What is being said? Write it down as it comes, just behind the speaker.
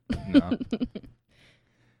No.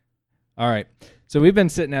 All right. So we've been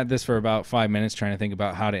sitting at this for about 5 minutes trying to think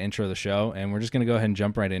about how to intro the show, and we're just going to go ahead and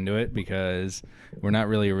jump right into it because we're not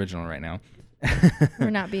really original right now.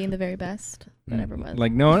 We're not being the very best that ever was.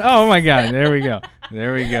 Like no one. Oh my God! There we go.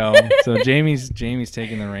 There we go. So Jamie's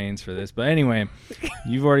taking the reins for this. But anyway,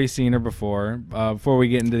 you've already seen her before. Before we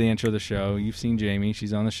get into the intro of the show, you've seen Jamie.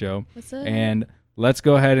 She's on the show. What's up? And let's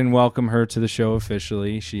go ahead and welcome her to the show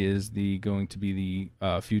officially. She is going to be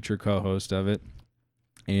the future co-host of it,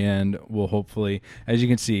 and we'll hopefully, as you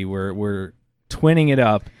can see, we're twinning it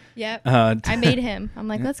up. Yep. I made him. I'm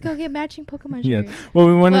like, let's go get matching Pokemon shirts. Yeah. Well,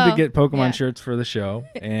 we wanted to get Pokemon shirts for the show,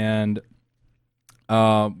 and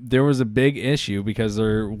there was a big issue because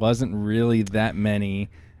there wasn't really that many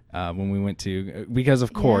when we went to, because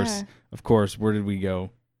of course, where did we go?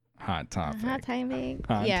 Hot Topic. Hot Topic.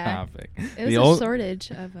 Hot Topic. It was a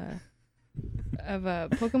shortage of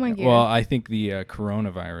Pokemon gear. Well, I think the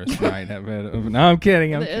coronavirus might have had. No, I'm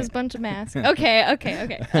kidding. It was a bunch of masks. Okay.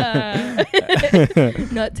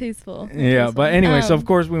 Not tasteful. Yeah, but anyway, so of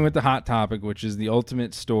course we went to Hot Topic, which is the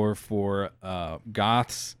ultimate store for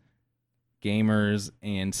goths, gamers,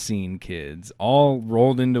 and scene kids, all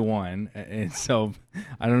rolled into one. And so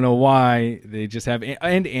I don't know why they just have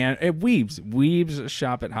and weebs. Weebs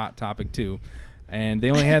shop at Hot Topic too. And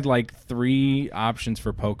they only had like 3 options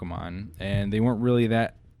for Pokemon, and they weren't really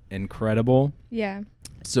that incredible. Yeah.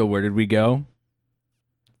 So where did we go?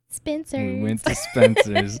 Spencer's. We went to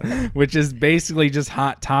Spencer's, which is basically just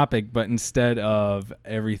Hot Topic, but instead of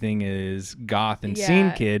everything is goth and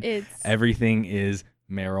scene kid, everything is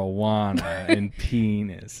marijuana and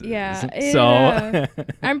penises. Yeah. So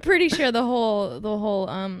I'm pretty sure the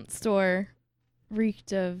whole store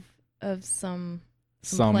reeked of some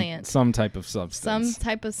plant. Some type of substance. Some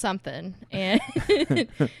type of something. And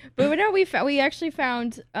but no, we actually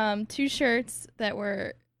found 2 shirts that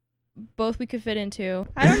were both we could fit into.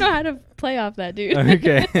 I don't know how to play off that, dude.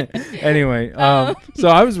 Okay. Anyway, so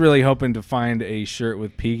I was really hoping to find a shirt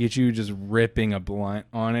with Pikachu just ripping a blunt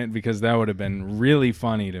on it, because that would have been really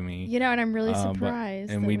funny to me. You know, and I'm really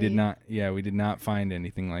surprised. And we did not find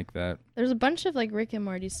anything like that. There's a bunch of like Rick and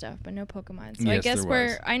Morty stuff, but no Pokemon. So yes, I guess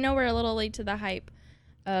we're a little late to the hype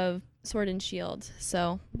of Sword and Shield.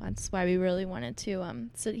 So that's why we really wanted to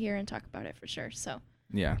sit here and talk about it for sure. So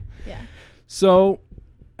yeah. So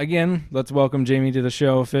again, let's welcome Jamie to the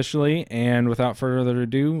show officially, and without further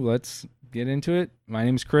ado, let's get into it. My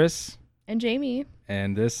name's Chris. And Jamie.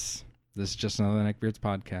 And this is just another Neckbeards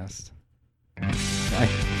podcast.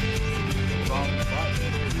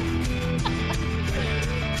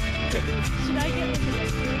 Should I get with the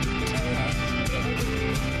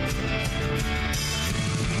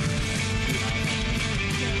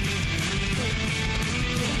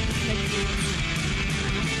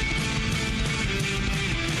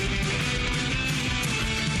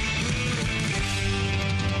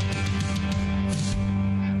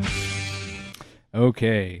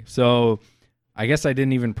Okay, so I guess I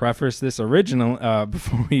didn't even preface this original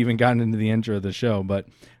before we even got into the intro of the show, but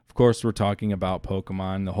of course we're talking about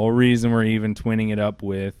Pokemon. The whole reason we're even twinning it up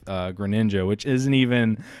with Greninja, which isn't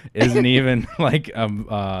even like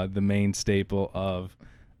the main staple of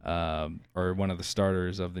or one of the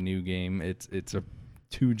starters of the new game. It's a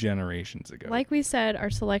 2 generations ago. Like we said, our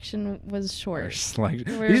selection was short.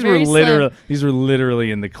 These were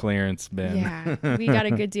literally in the clearance bin. Yeah, we got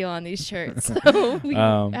a good deal on these shirts, so we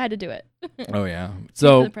had to do it. Oh yeah,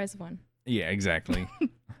 so for the price of one. Yeah, exactly.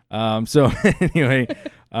 So anyway,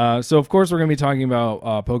 so of course we're gonna be talking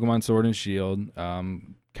about Pokemon Sword and Shield.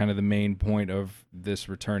 Kind of the main point of this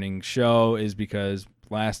returning show is because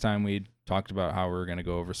last time we talked about how we were gonna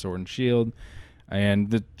go over Sword and Shield. And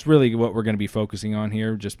that's really what we're going to be focusing on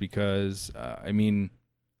here, just because,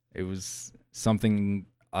 it was something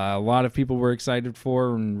a lot of people were excited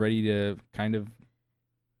for and ready to kind of,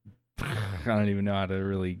 I don't even know how to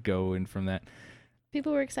really go in from that.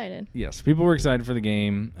 People were excited. Yes, people were excited for the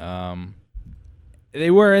game.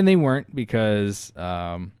 They were and they weren't, because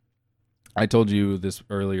I told you this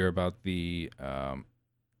earlier about the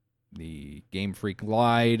Game Freak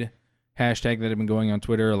Glide hashtag that had been going on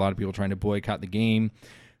Twitter. A lot of people trying to boycott the game,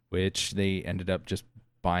 which they ended up just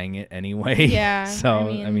buying it anyway. Yeah. So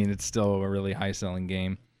I mean it's still a really high selling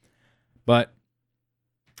game. But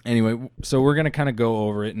anyway, so we're gonna kind of go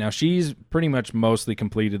over it now. She's pretty much mostly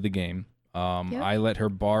completed the game. Yep. I let her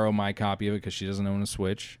borrow my copy of it because she doesn't own a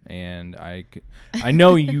Switch, and I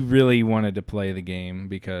know you really wanted to play the game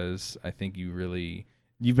because I think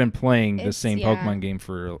you've been playing the same Pokemon game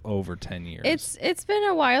for over 10 years. It's been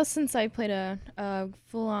a while since I played a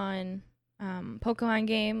full-on Pokemon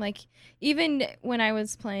game. Like even when I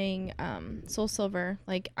was playing Soul Silver,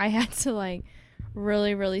 like I had to like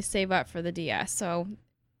really, really save up for the DS. So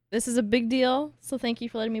this is a big deal. So thank you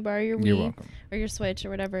for letting me borrow your Wii You're welcome. or your Switch or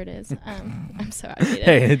whatever it is. I'm so outdated.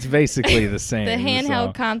 Hey, it's basically the same. The handheld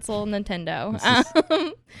so. console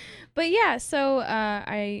Nintendo. But yeah, so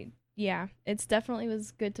it's definitely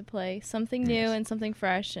was good to play something new and something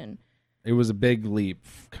fresh, and it was a big leap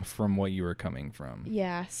from what you were coming from.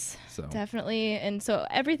 yes, So definitely. And so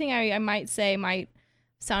everything I might say might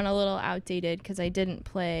sound a little outdated because I didn't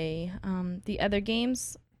play the other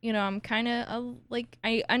games. You know, I'm kind of like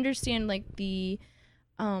I understand like the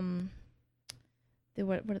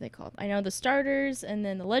what are they called? I know the starters and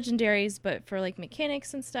then the legendaries, but for like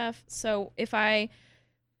mechanics and stuff. So if I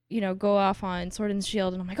go off on Sword and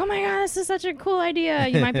Shield and I'm like, oh my god, this is such a cool idea,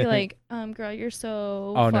 you might be like, girl, you're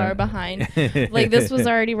so far behind. Like this was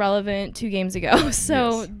already relevant 2 games ago.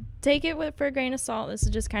 So take it for a grain of salt. This is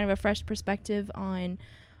just kind of a fresh perspective on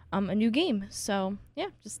a new game. So yeah,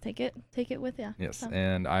 just take it with you. Yes, so.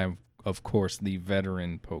 And I'm of course the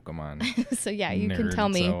veteran Pokemon. So yeah, you nerd, can tell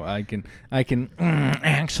me. So I can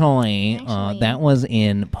actually, that was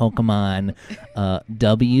in Pokemon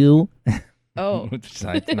W. Oh, which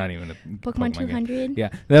it's not even a Pokemon 200. Yeah,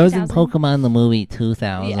 That was in 2000? Pokemon the movie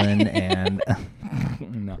 2000, Yeah. and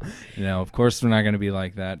no, of course we're not going to be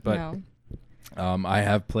like that. But No. I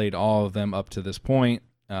have played all of them up to this point,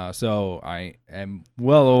 so I am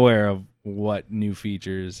well aware of what new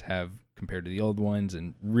features have compared to the old ones,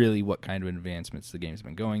 and really what kind of advancements the game's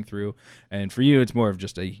been going through. And for you, it's more of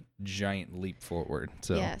just a giant leap forward.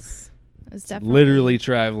 So Yes. It's it's definitely literally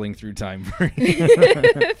traveling through time for you.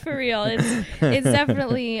 for real. It's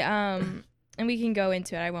definitely and we can go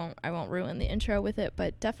into it. I won't ruin the intro with it,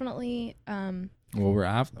 but definitely Well,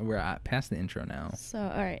 we're past the intro now. so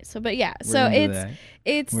all right. So but yeah, We're so into that.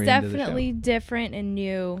 it's We're into the definitely different and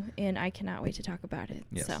new, and I cannot wait to talk about it.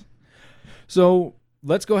 Yes. So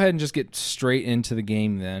let's go ahead and just get straight into the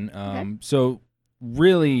game then. Okay. So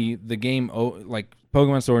really the game, like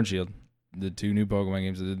Pokemon Sword and Shield, the 2 new Pokemon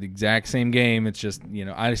games are the exact same game. It's just,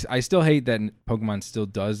 I still hate that Pokemon still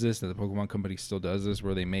does this, that the Pokemon company still does this,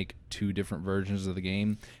 where they make 2 different versions of the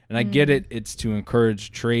game. And I get it. It's to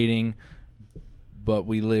encourage trading, but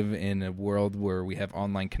we live in a world where we have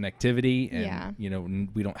online connectivity and,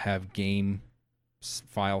 we don't have game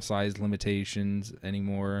file size limitations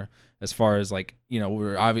anymore. As far as like,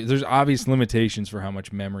 there's obvious limitations for how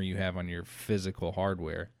much memory you have on your physical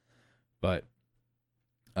hardware. But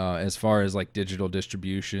as far as like digital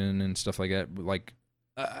distribution and stuff like that, like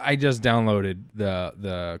I just downloaded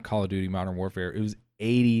the Call of Duty Modern Warfare. It was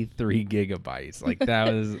 83 gigabytes. Like that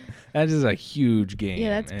is a huge game.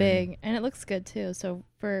 Yeah, that's big, and it looks good too. So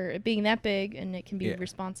for it being that big and it can be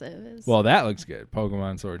responsive. Well, that looks good.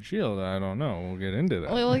 Pokemon Sword and Shield, I don't know. We'll get into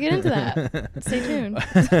that. We'll get into that. Stay tuned.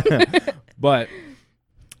 But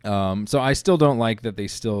so I still don't like that they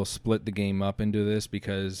still split the game up into this,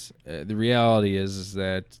 because the reality is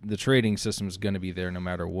that the trading system is going to be there no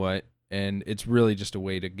matter what, and it's really just a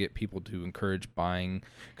way to get people to encourage buying,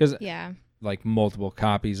 because like multiple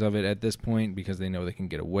copies of it at this point, because they know they can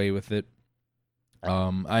get away with it.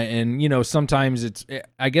 Sometimes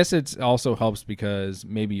I guess it also helps because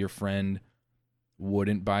maybe your friend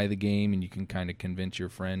wouldn't buy the game, and you can kind of convince your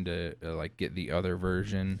friend to like get the other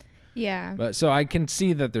version. Yeah. But so I can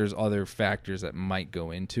see that there's other factors that might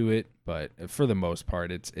go into it, but for the most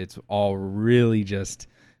part, it's all really just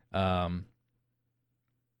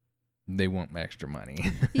they want extra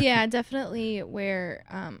money. Yeah, definitely. Where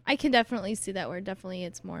I can definitely see that, where definitely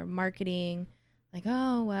it's more marketing. Like,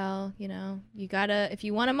 oh well, you gotta, if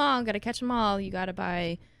you want them all, gotta catch them all. You gotta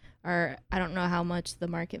buy, or I don't know how much the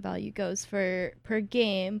market value goes for per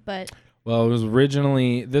game, but. Well, it was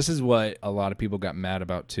originally, this is what a lot of people got mad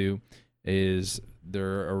about too, is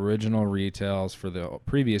their original retails for the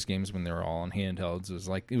previous games when they were all on handhelds.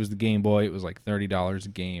 It was the Game Boy. It was like $30 a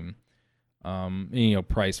game,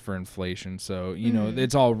 price for inflation. So,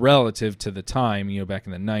 it's all relative to the time, back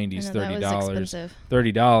in the 90s, $30.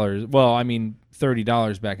 $30. Well, I mean,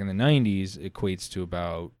 $30 back in the 90s equates to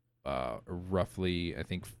about roughly, I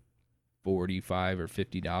think, $45 or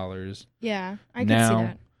 $50. Yeah, I can see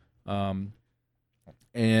that.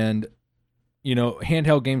 And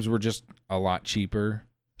handheld games were just a lot cheaper,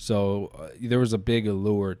 so there was a big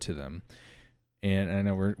allure to them. And I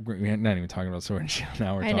know we're not even talking about Sword and Shield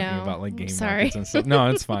now. We're talking about like game markets and stuff.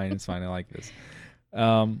 No, it's fine. It's fine. I like this.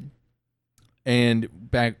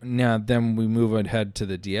 And back now, then we move ahead to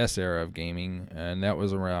the DS era of gaming, and that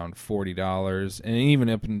was around $40, and even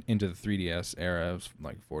up into the 3DS era, it was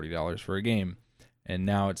like $40 for a game. and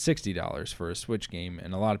now it's $60 for a Switch game.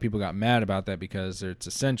 And a lot of people got mad about that because it's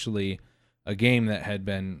essentially a game that had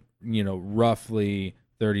been, roughly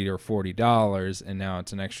 $30 or $40, and now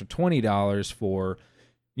it's an extra $20 for,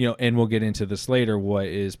 and we'll get into this later, what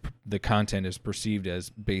is the content is perceived as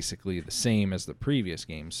basically the same as the previous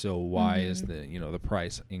game. So why is the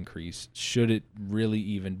price increase? Should it really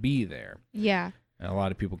even be there? Yeah. And a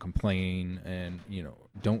lot of people complain and,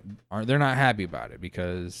 they're not happy about it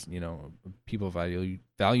because, people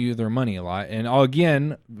value their money a lot. And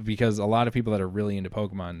again, because a lot of people that are really into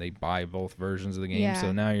Pokemon, they buy both versions of the game. Yeah.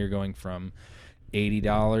 So now you're going from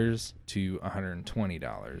 $80 to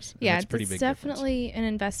 $120. Yeah, that's pretty it's big definitely an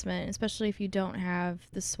investment, especially if you don't have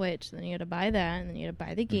the Switch. Then you got to buy that, and then you got to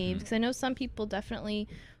buy the games. Because I know some people definitely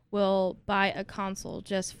will buy a console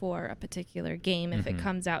just for a particular game if it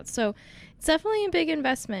comes out. So it's definitely a big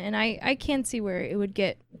investment, and I can see where it would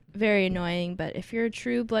get very annoying. But if you're a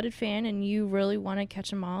true-blooded fan and you really want to catch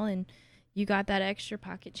them all, and you got that extra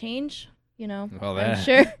pocket change, Well, I'm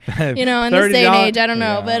sure, in this $30 day and age, I don't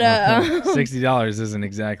know, but $60 isn't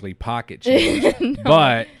exactly pocket change, no,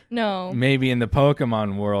 but no, maybe in the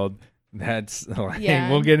Pokemon world, that's Yeah.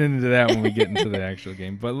 we'll get into that when we get into the actual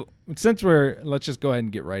game. But since let's just go ahead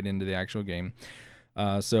and get right into the actual game.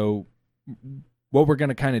 So what we're going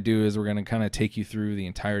to kind of do is we're going to kind of take you through the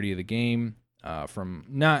entirety of the game, from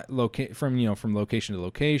location to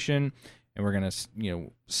location, and we're going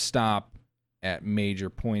to stop at major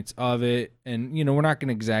points of it. And we're not going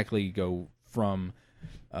to exactly go from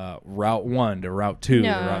route 1 to route 2 to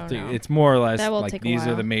route 3. No. It's more or less That will like take a these are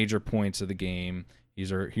while. the major points of the game.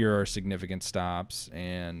 Here are significant stops,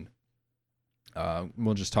 and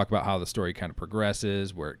we'll just talk about how the story kind of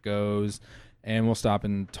progresses, where it goes, and we'll stop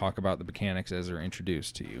and talk about the mechanics as they're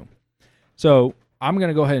introduced to you. So I'm going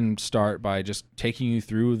to go ahead and start by just taking you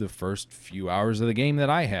through the first few hours of the game that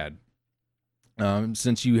I had.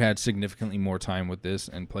 Since you had significantly more time with this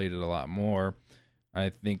and played it a lot more, I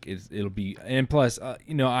think it'll be, and plus,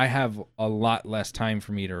 I have a lot less time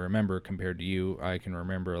for me to remember compared to you. I can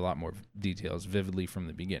remember a lot more details vividly from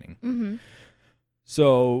the beginning. Mm-hmm.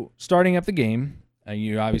 So starting up the game,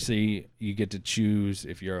 you get to choose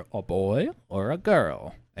if you're a boy or a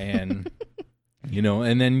girl, and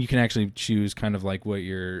and then you can actually choose kind of like what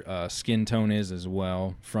your skin tone is as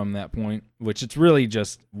well from that point, which it's really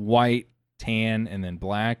just white, tan, and then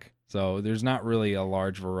black. So there's not really a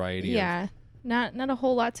large variety. Yeah. Not a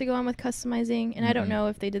whole lot to go on with customizing, and I don't know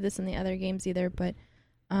if they did this in the other games either, but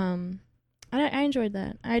I enjoyed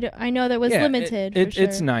that. I know that was limited. For sure.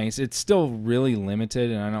 It's nice. It's still really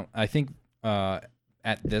limited, and I think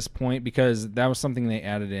at this point, because that was something they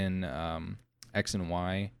added in X and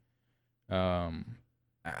Y. I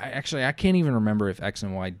can't even remember if X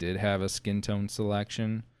and Y did have a skin tone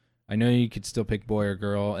selection. I know you could still pick boy or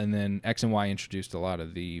girl, and then X and Y introduced a lot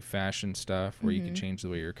of the fashion stuff where you could change the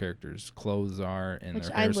way your character's clothes are and Which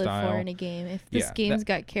their I hairstyle. live for in a game. If this game's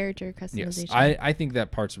got character customization. Yes, I think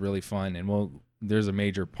that part's really fun, and there's a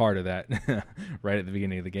major part of that right at the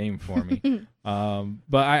beginning of the game for me.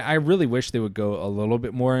 But I really wish they would go a little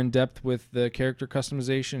bit more in depth with the character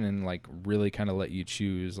customization and like really kind of let you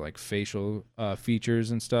choose like facial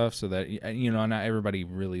features and stuff, so that not everybody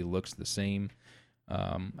really looks the same.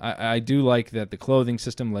 I do like that the clothing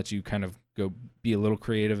system lets you kind of go be a little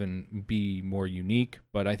creative and be more unique,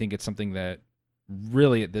 but I think it's something that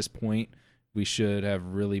really at this point we should have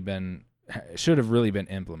really been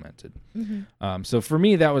implemented. So for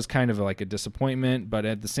me, that was kind of like a disappointment, but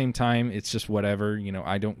at the same time, it's just whatever.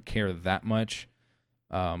 I don't care that much,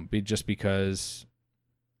 just because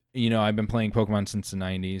I've been playing Pokemon since the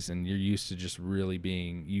 90s, and you're used to just really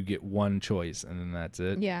you get one choice, and then that's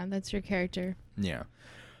it. Yeah, that's your character. Yeah.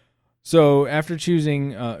 So after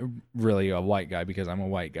choosing really a white guy, because I'm a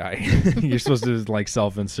white guy, you're supposed to like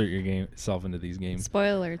self-insert yourself into these games.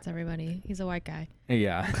 Spoiler alerts, everybody. He's a white guy.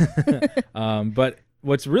 Yeah. But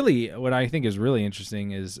what I think is really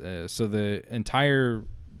interesting is so the entire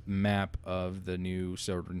map of the new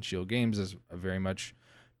Sword and Shield games is very much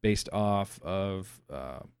based off of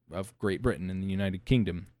Great Britain and the United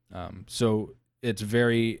Kingdom. So it's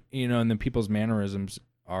very, and then people's mannerisms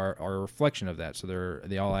are a reflection of that. So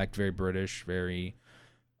they all act very British, very,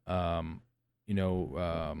 what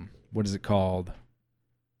is it called?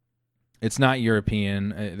 It's not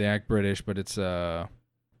European. They act British, but it's I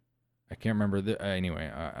can't remember anyway.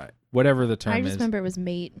 Whatever the term is. I just remember it was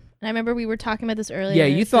mate. And I remember we were talking about this earlier. Yeah,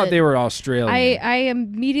 you thought they were Australian. I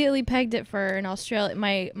immediately pegged it for an Australian.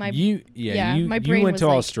 My you brain went was to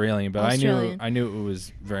like Australian, but Australian. I knew it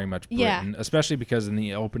was very much Britain, especially because in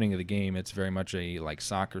the opening of the game, it's very much a like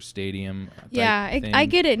soccer stadium. I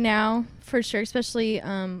get it now for sure. Especially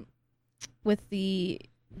with the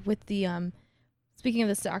speaking of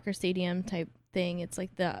the soccer stadium type thing, it's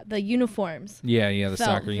like the uniforms. The felt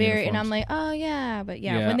soccer very, uniforms. and I'm like, oh yeah, but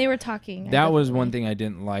Yeah. when they were talking, That was one thing I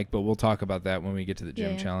didn't like, but we'll talk about that when we get to the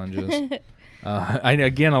gym Yeah. challenges.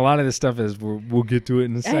 Again, a lot of this stuff is we'll get to it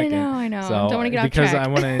in a second. I know. So, Don't want to get off because track.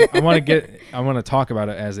 I want to talk about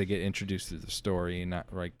it as they get introduced to the story and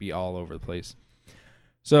not like be all over the place.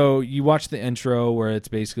 So you watch the intro where it's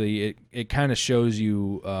basically it kind of shows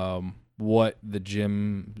you what the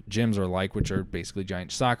gyms are like, which are basically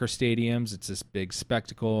giant soccer stadiums. It's this big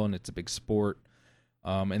spectacle and it's a big sport.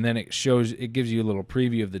 And then it gives you a little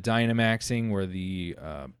preview of the Dynamaxing, where the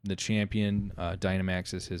champion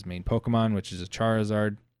Dynamax is his main Pokemon, which is a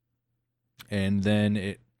Charizard. And then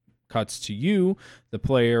it cuts to you, the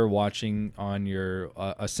player, watching on your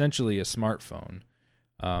essentially a smartphone.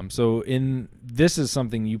 So this is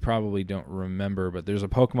something you probably don't remember, but there's a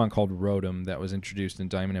Pokemon called Rotom that was introduced in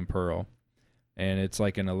Diamond and Pearl, and it's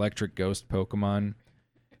like an electric ghost Pokemon.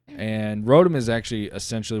 And Rotom is actually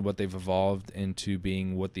essentially what they've evolved into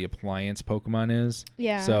being what the appliance Pokemon is.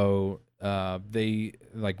 Yeah. So they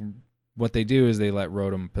what they do is they let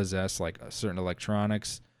Rotom possess like a certain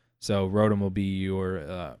electronics. So Rotom will be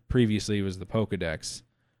your previously it was the Pokedex.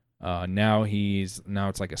 Now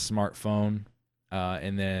it's like a smartphone.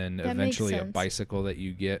 And then That eventually makes a sense. bicycle that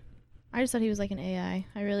you get. I just thought he was like an AI.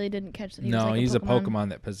 I really didn't catch that he was No, like he's a a Pokemon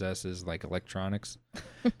that possesses like electronics.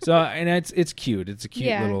 So and it's cute. It's a cute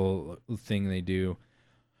Yeah. little thing they do.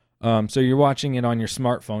 So you're watching it on your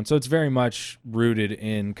smartphone. So it's very much rooted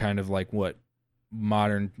in kind of like what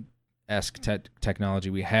modern-esque technology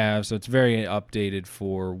we have. So it's very updated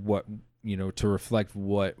for what, to reflect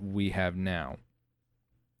what we have now.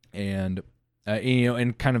 And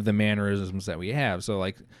and kind of the mannerisms that we have. So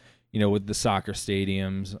like, with the soccer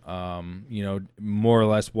stadiums, more or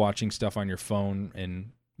less watching stuff on your phone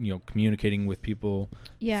and, communicating with people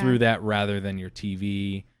through that rather than your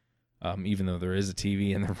TV, even though there is a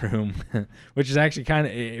TV in the room, which is actually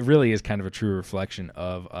it really is kind of a true reflection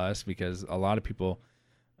of us, because a lot of people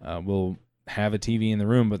will have a TV in the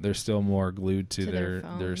room, but they're still more glued to their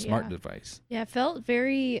phone, their smart device. Yeah, it felt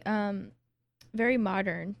very very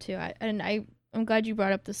modern too. I'm glad you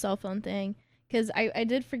brought up the cell phone thing, because I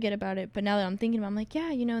did forget about it, but now that I'm thinking about it, I'm like, yeah,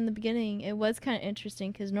 in the beginning it was kind of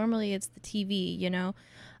interesting, because normally it's the TV,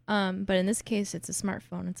 but in this case it's a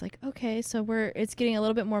smartphone. It's like, okay, so it's getting a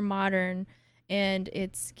little bit more modern, and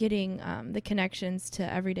it's getting the connections to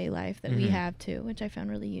everyday life that we have too, which I found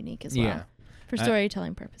really unique as well. Yeah. For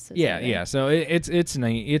storytelling purposes. Yeah, anyway. yeah. So it's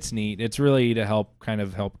neat. It's neat. It's really to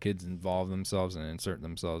help kids involve themselves and insert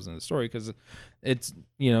themselves in the story, because it's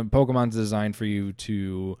Pokemon's designed for you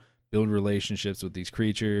to build relationships with these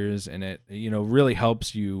creatures, and it really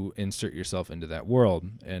helps you insert yourself into that world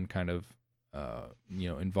and kind of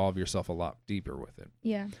involve yourself a lot deeper with it.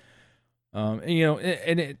 Yeah.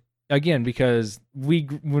 And it again, because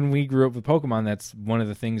when we grew up with Pokemon, that's one of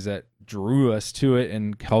the things that drew us to it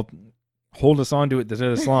and helped hold us onto it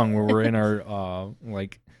this long, where we're in our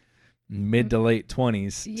mid to late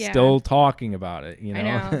 20s, Yeah. still talking about it. I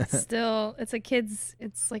know. Still, it's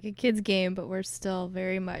like a kid's game, but we're still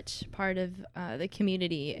very much part of the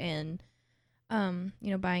community and,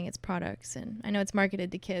 buying its products. And I know it's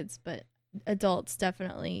marketed to kids, but adults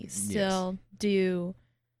definitely still do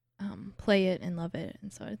play it and love it.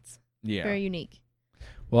 And so it's very unique.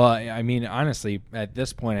 Well, I mean, honestly, at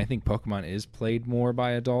this point, I think Pokemon is played more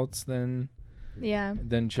by adults than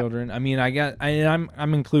children. I mean,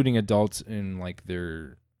 I'm including adults in like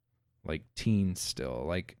their teens still,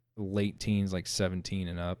 like late teens, like 17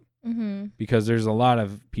 and up, because there's a lot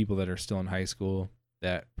of people that are still in high school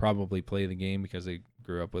that probably play the game because they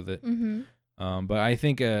grew up with it. But I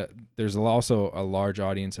think there's also a large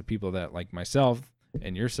audience of people that, like myself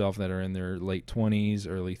and yourself, that are in their late 20s,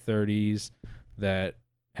 early 30s, that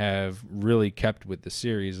have really kept with the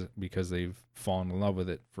series because they've fallen in love with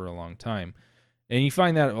it for a long time. And you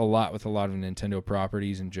find that a lot with a lot of Nintendo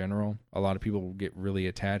properties in general. A lot of people get really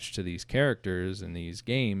attached to these characters and these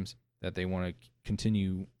games that they want to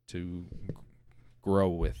continue to grow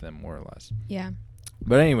with them, more or less. Yeah.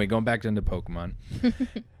 But anyway, going back into Pokemon.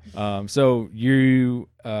 So you,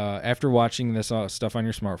 after watching this stuff on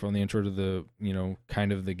your smartphone, the intro to the,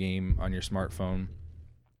 kind of the game on your smartphone,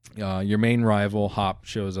 your main rival, Hop,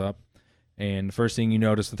 shows up. And the first thing you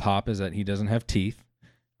notice with Hop is that he doesn't have teeth.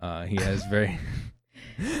 He has very...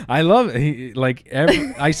 I love it.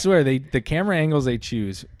 I swear, the camera angles they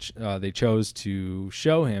chose to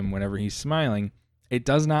show him whenever he's smiling, it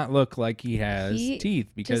does not look like he has teeth,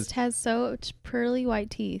 because just has such pearly white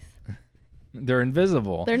teeth. They're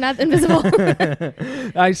invisible. They're not invisible.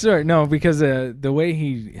 I swear, no, because the way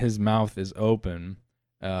his mouth is open,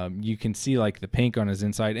 you can see like the pink on his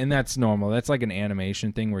inside, and that's normal. That's like an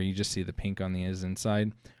animation thing where you just see the pink on his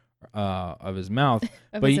inside of his mouth.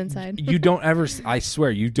 Of but his inside. you don't ever, I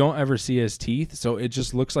swear, you don't ever see his teeth. So it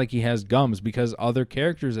just looks like he has gums because other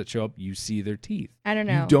characters that show up, you see their teeth. I don't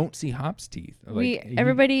know. You don't see Hop's teeth.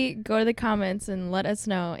 Everybody go to the comments and let us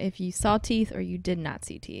know if you saw teeth or you did not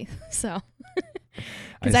see teeth. So,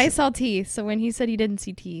 because I saw teeth. So when he said he didn't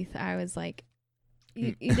see teeth, I was like,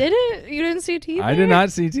 you didn't? You didn't see teeth? I did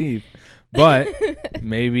not see teeth. But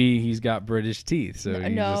maybe he's got British teeth, so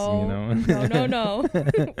no. No.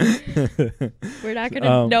 We're not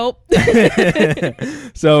gonna. Nope.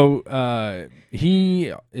 So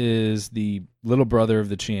he is the little brother of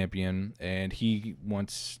the champion, and he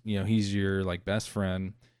wants, he's your like best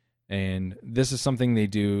friend. And this is something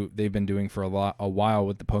they've been doing for a while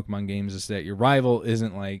with the Pokemon games, is that your rival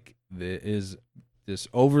isn't like is this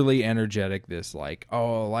overly energetic, this like,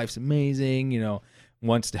 oh, life's amazing,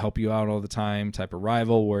 wants to help you out all the time type of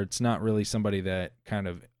rival, where it's not really somebody that kind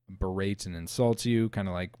of berates and insults you, kind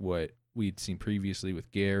of like what we'd seen previously with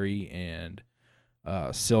Gary and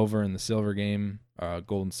Silver in the Silver game,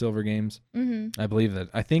 Gold and Silver games. Mm-hmm.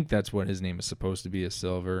 I think that's what his name is supposed to be, is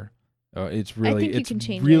Silver. It's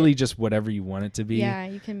change really it. Just whatever you want it to be. Yeah,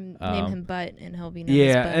 you can name him Butt, and he'll be known yeah,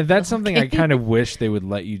 as Butt and that's the whole something I game. kind of wish they would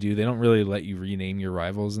let you do. They don't really let you rename your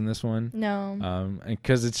rivals in this one. No.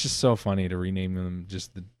 Because it's just so funny to rename them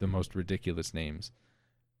just the most ridiculous names.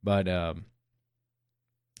 But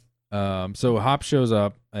so Hop shows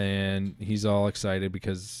up and he's all excited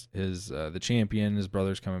because the champion, his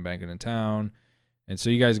brother's coming back into town, and so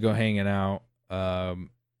you guys go hanging out. I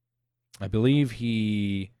believe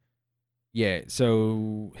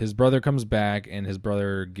so his brother comes back, and his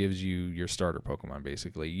brother gives you your starter Pokemon,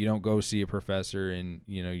 basically. You don't go see a professor, and,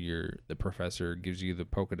 the professor gives you the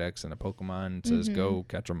Pokedex and a Pokemon and says, go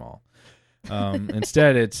catch them all.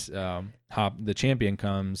 Instead, it's Hop, the champion,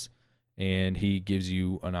 comes, and he gives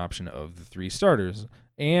you an option of the 3 starters.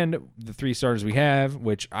 And the 3 starters we have,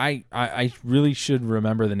 which I really should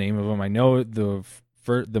remember the name of them. I know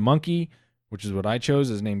the monkey, which is what I chose,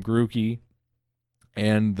 is named Grookey.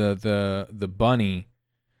 And the bunny,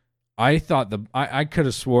 I thought I could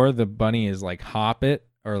have swore the bunny is like Hoppit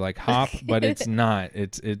or like Hop, but it's not.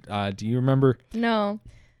 Do you remember? No.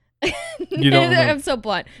 You don't remember? I'm so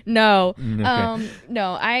blunt. No. Okay.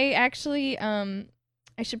 No. I actually I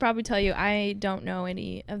should probably tell you I don't know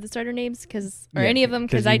any of the starter names any of them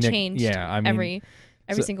because I changed every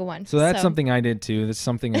single one. So that's something I did too. That's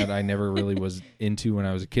something that I never really was into when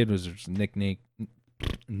I was a kid, was just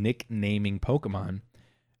nicknaming Pokemon,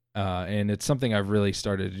 and it's something I've really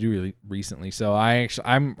started to do really recently. So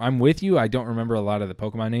I'm with you. I don't remember a lot of the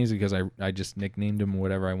Pokemon names because I just nicknamed them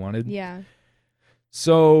whatever I wanted. Yeah.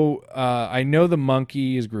 So I know the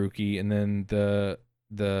monkey is Grookey, and then the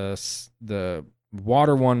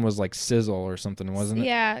water one was like Sizzle or something, wasn't it?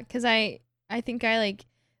 Yeah, because I think I like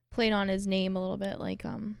played on his name a little bit, like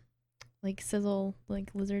Sizzle,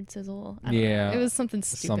 like Lizard Sizzle. I don't know. It was something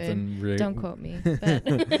stupid. Don't quote me.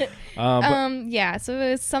 But yeah, so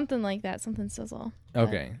it was something like that, something Sizzle.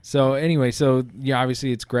 Okay. So anyway,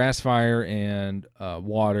 obviously it's grass, fire, and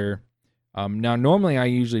water. Now normally I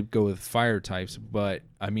usually go with fire types, but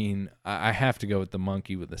I mean I have to go with the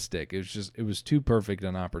monkey with the stick. It was too perfect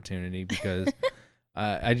an opportunity because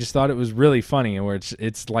I just thought it was really funny, where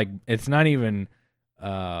it's like it's not even.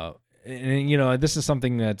 And this is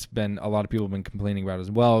something that's been a lot of people have been complaining about as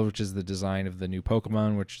well, which is the design of the new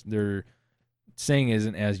Pokemon, which they're saying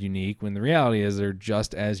isn't as unique, when the reality is they're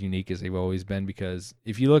just as unique as they've always been. Because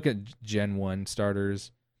if you look at Gen 1 starters,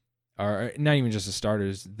 or not even just the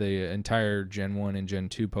starters, the entire Gen 1 and Gen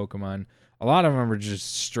 2 Pokemon, a lot of them are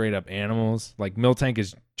just straight up animals. Like Miltank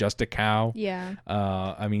is just a cow. Yeah.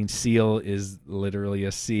 I mean, Seal is literally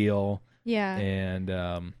a seal. Yeah.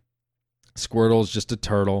 And Squirtle's just a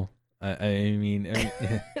turtle. I mean,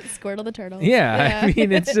 Squirtle the turtle. Yeah, I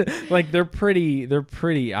mean, it's like they're pretty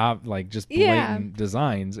like just blatant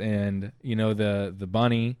designs, and the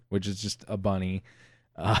bunny, which is just a bunny,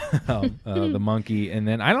 the monkey, and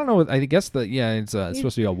then I don't know. I guess it's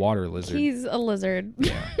supposed to be a water lizard. He's a lizard,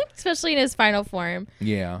 especially in his final form.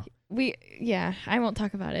 Yeah. I won't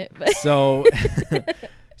talk about it. But So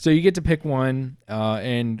you get to pick one,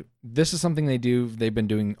 and this is something they've been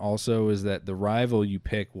doing also, is that the rival you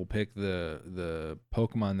pick will pick the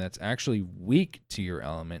Pokemon that's actually weak to your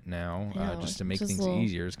element now, I know, just to make just things a little-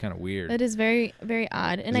 easier. It's kind of weird. That is very, very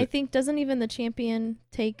odd. And Is I it- think, doesn't even the champion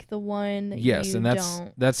take the one that Yes, you and that's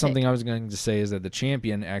don't something pick? I was going to say, is that the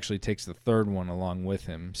champion actually takes the third one along with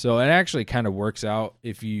him. So it actually kind of works out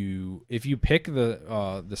if you pick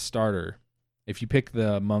the starter. If you pick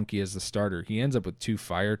the monkey as the starter, he ends up with 2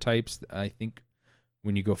 fire types, I think,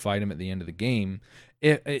 when you go fight him at the end of the game.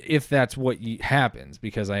 If that's what happens,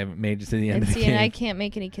 because I haven't made it to the end And of the see, game. and I can't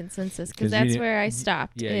make any consensus 'Cause because you that's didn't- where I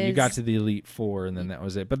stopped. Yeah, you got is- to the Elite Four, and then that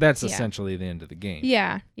was it. But that's Yeah. essentially the end of the game.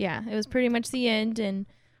 Yeah, it was pretty much the end, and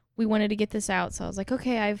we wanted to get this out, so I was like,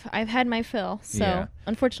 okay, I've had my fill. So Yeah.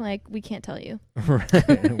 unfortunately, we can't tell you.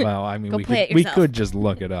 Right. Well, I mean, Go we play could, it we yourself. could just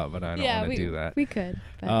look it up, but I don't yeah, want to do that. we could.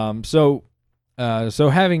 But So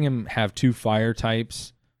having him have 2 fire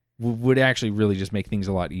types would actually really just make things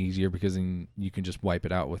a lot easier, because then you can just wipe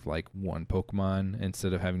it out with like 1 Pokemon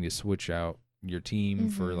instead of having to switch out your team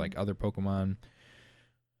for Mhm. like other Pokemon.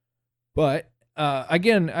 But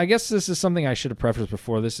again, I guess this is something I should have prefaced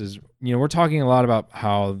before. This is, we're talking a lot about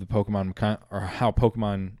how the Pokemon how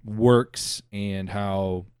Pokemon works, and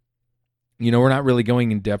how, we're not really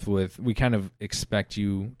going in depth with. We kind of expect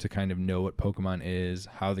you to kind of know what Pokemon is,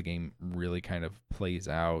 how the game really kind of plays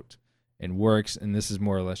out and works, and this is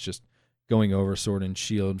more or less just going over Sword and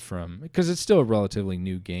Shield because it's still a relatively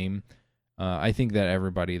new game. I think that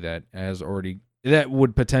everybody that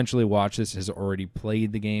would potentially watch this has already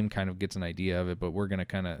played the game, kind of gets an idea of it, but we're going to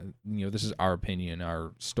kind of, this is our opinion,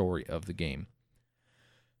 our story of the game.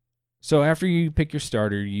 So after you pick your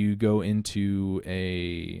starter, you go into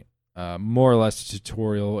a more or less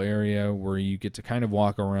tutorial area where you get to kind of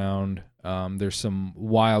walk around. There's some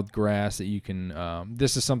wild grass that you can,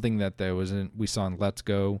 this is something that we saw in Let's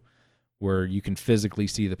Go, where you can physically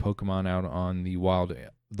see the Pokemon out on the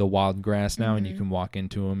wild grass now, and you Mhm. can walk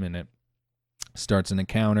into them, and it starts an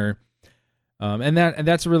encounter. And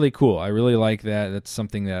that's really cool. I really like that. That's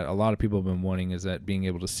something that a lot of people have been wanting, is that being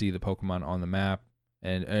able to see the Pokemon on the map,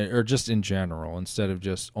 and or just in general, instead of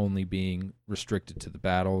just only being restricted to the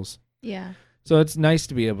battles. yeah, So it's nice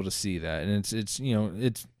to be able to see that, and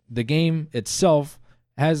it's the game itself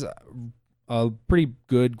has a pretty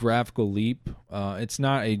good graphical leap. It's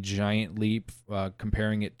not a giant leap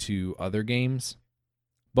comparing it to other games,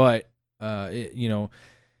 but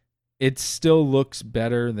it still looks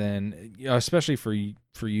better than, especially for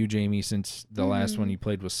you, Jamie, since the last one you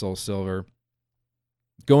played was Soul Silver.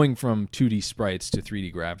 Going from 2D sprites to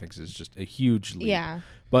 3D graphics is just a huge leap. yeah,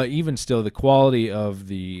 But even still, the quality of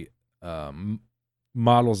the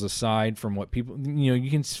models aside from what people, you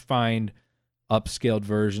can find upscaled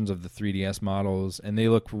versions of the 3DS models, and they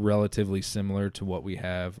look relatively similar to what we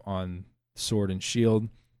have on Sword and Shield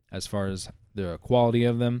as far as the quality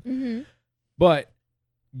of them. mm-hmm. But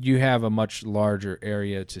you have a much larger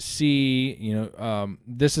area to see.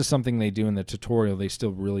 This is something they do in the tutorial. They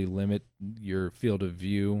still really limit your field of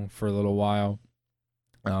view for a little while.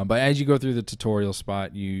 But as you go through the tutorial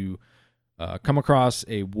spot, you come across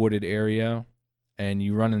a wooded area, and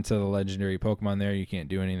you run into the legendary Pokemon there. You can't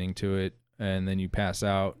do anything to it, and then you pass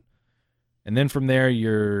out. And then from there,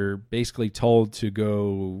 you're basically told to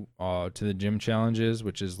go to the gym challenges,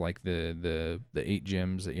 which is like the 8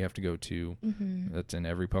 gyms that you have to go to. Mm-hmm. That's in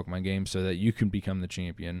every Pokemon game, so that you can become the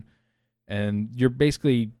champion. And you're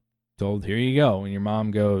basically told, here you go. And your mom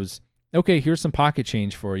goes, okay, here's some pocket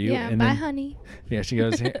change for you. Yeah, and bye, then, honey. yeah, she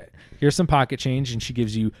goes, here's some pocket change, and she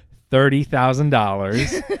gives you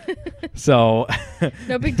 $30,000. So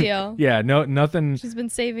No big deal. yeah, nothing. She's been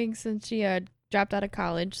saving since she dropped out of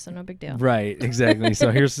college, so no big deal. Right, exactly. So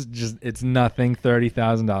here's it's nothing.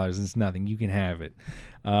 $30,000. It's nothing. You can have it.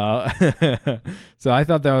 So I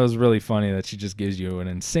thought that was really funny that she just gives you an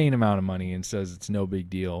insane amount of money and says it's no big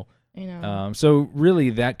deal. You know. So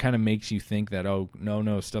really, that kind of makes you think that, oh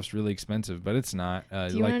no, stuff's really expensive, but it's not.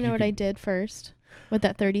 Do you want to know what I did first with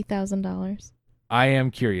that $30,000? I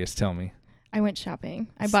am curious. Tell me. I went shopping.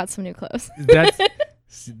 I bought some new clothes.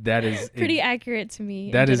 That is pretty accurate to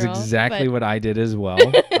me. That in is general, exactly but- what I did as well.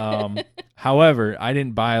 However, I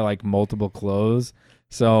didn't buy like multiple clothes.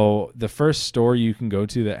 So the first store you can go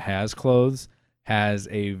to that has clothes has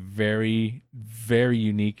a very, very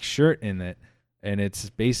unique shirt in it. And it's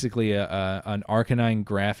basically an Arcanine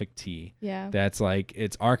graphic tee. Yeah. That's like,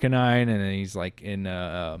 it's Arcanine, and then he's like in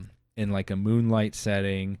like a moonlight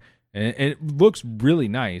setting. And it looks really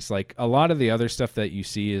nice. Like a lot of the other stuff that you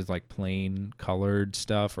see is like plain colored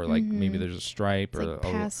stuff, or like maybe there's a stripe It's or like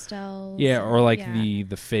pastels. yeah, or like yeah.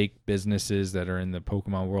 the fake businesses that are in the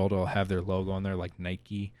Pokemon world will have their logo on there, like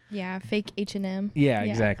Nike. Yeah, fake H&M. Yeah,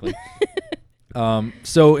 exactly.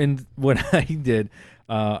 So in what I did,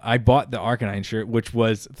 I bought the Arcanine shirt, which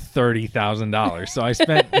was $30,000. So I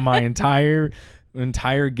spent my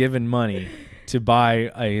entire given money to buy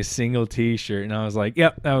a single T-shirt, and I was like,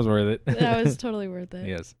 "Yep, that was worth it." That was totally worth it.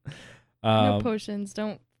 Yes. No potions.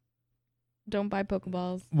 Don't buy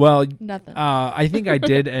Pokeballs. Well, Nothing. I think I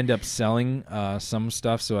did end up selling some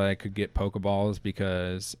stuff so I could get Pokeballs,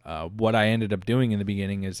 because what I ended up doing in the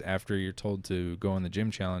beginning is, after you're told to go on the gym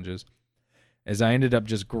challenges, is I ended up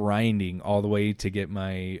just grinding all the way to get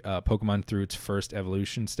my Pokemon through its first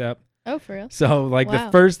evolution step. Oh, for real? So like Wow.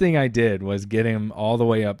 the first thing I did was get him all the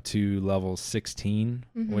way up to level 16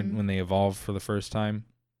 when they evolved for the first time.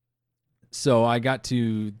 So I got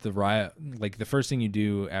to the first thing you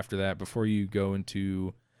do after that, before you go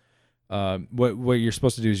into what you're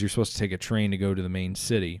supposed to do is you're supposed to take a train to go to the main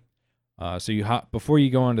city. So you hop before you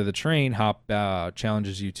go onto the train. Hop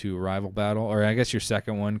challenges you to a rival battle, or I guess your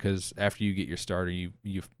second one, because after you get your starter, you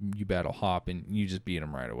battle Hop, and you just beat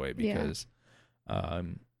him right away, because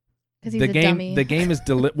Because he's a dummy. the game is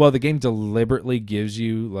the game deliberately gives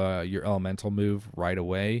you your elemental move right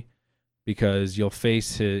away, because you'll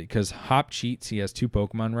face because Hop cheats. He has 2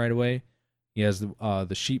 Pokemon right away. He has the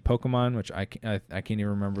sheep Pokemon, which I can't even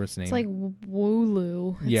remember its name. It's like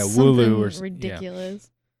Wooloo. It's Yeah, Wooloo or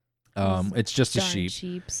ridiculous. It's just a Darn sheep.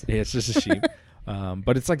 Sheeps. Yeah, it's just a sheep.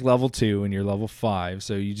 But it's like level 2 and you're level 5,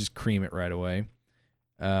 so you just cream it right away.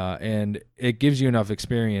 And it gives you enough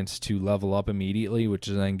experience to level up immediately, which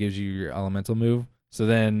then gives you your elemental move. So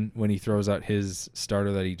then when he throws out his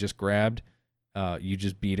starter that he just grabbed, you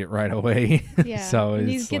just beat it right away. Yeah. So and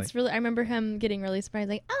he it's gets really. I remember him getting really surprised,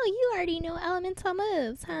 like, "Oh, you already know elemental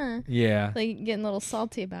moves, huh?" yeah. Like getting a little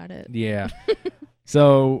salty about it. Yeah.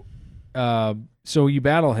 So you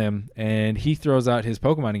battle him, and he throws out his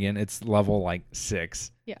Pokemon again. It's level like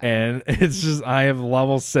 6. Yeah. And it's just, I have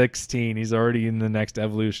level 16. He's already in the next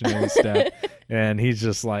evolutionary step. And he's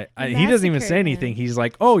just like, he doesn't even say anything. He's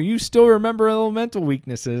like, "Oh, you still remember elemental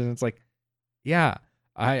weaknesses?" And it's like, yeah,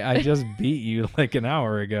 I just beat you like an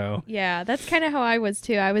hour ago. Yeah, that's kind of how I was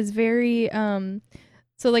too. I was very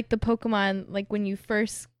so like the Pokemon, like when you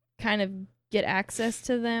first kind of get access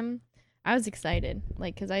to them, I was excited,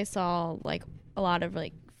 like, because I saw like a lot of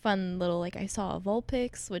like fun little, like, I saw a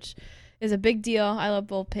Vulpix, which is a big deal. I love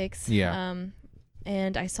Vulpix. Yeah.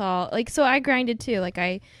 And I saw, like, so I grinded too. Like,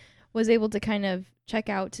 I was able to kind of check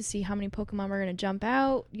out to see how many Pokemon were going to jump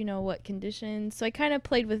out, you know, what conditions. So I kind of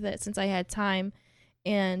played with it since I had time,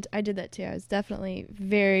 and I did that too. I was definitely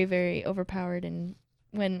very, very overpowered, and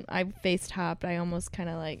when I faced Hop, I almost kind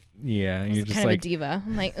of like, Yeah. was You're just kind of like, a diva.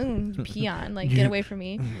 I'm like, you peon, like, get away from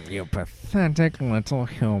me. "You pathetic little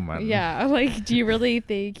human." Yeah, like, do you really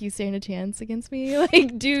think you stand a chance against me?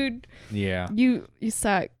 Like, dude, Yeah. you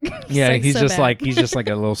suck. You Yeah, suck he's so just bad. like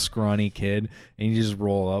a little scrawny kid, and you just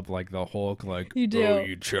roll up like the Hulk, like, You do. "Oh,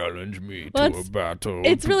 you challenge me Well, to a battle."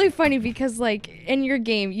 It's really funny because, like, in your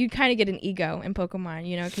game, you kind of get an ego in Pokemon,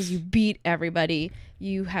 you know, because you beat everybody.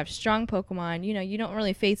 You have strong Pokemon. You know, you don't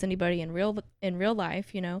really face anybody in real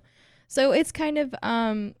life, you know. So it's kind of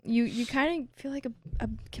you kind of feel like a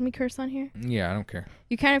can we curse on here? Yeah, I don't care.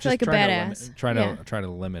 You kind of feel Just like a badass. try to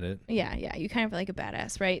limit it. Yeah. You kind of feel like a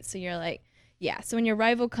badass, right? So you're like, yeah. So when your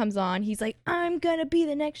rival comes on, he's like, "I'm gonna be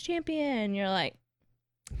the next champion." And you're like,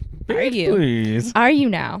 "Are you? Please. Are you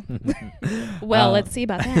now?" Well, Uh, let's see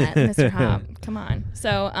about that, Mr. Hop. Come on.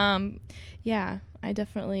 So, yeah, I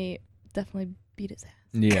definitely beat his ass.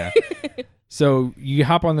 Yeah. So you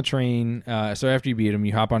hop on the train. So after you beat him,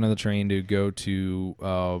 you hop onto the train to go to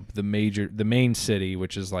the main city,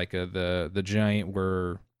 which is like the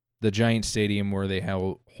giant stadium where they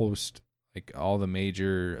host like all the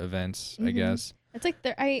major events, I Mhm. guess. It's like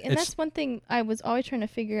It's- that's one thing I was always trying to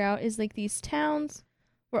figure out is like these towns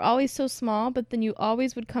were always so small, but then you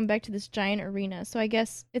always would come back to this giant arena. So I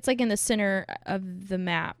guess it's like in the center of the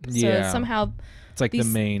map. So Yeah. somehow, It's like the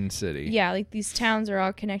These- main city. yeah, like these towns are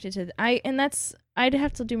all connected to. I'd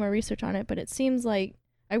have to do more research on it, but it seems like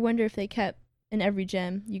I wonder if they kept in every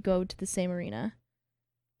gym you go to the same arena.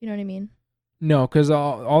 You know what I mean? No, because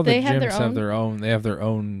all the They have their gyms have own? their own. They have their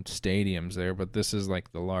own stadiums there, but this is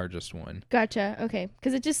like the largest one. Gotcha. Okay,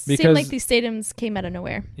 because it just Because- seemed like these stadiums came out of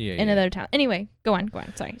nowhere Yeah. in yeah. another town. Anyway, go on.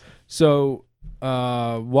 Sorry. So,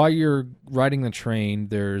 while you're riding the train,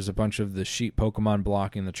 there's a bunch of the sheep Pokemon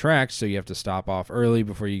blocking the tracks, so you have to stop off early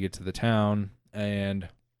before you get to the town. And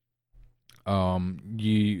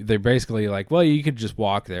they're basically like, well, you could just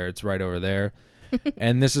walk there. It's right over there.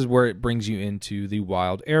 And this is where it brings you into the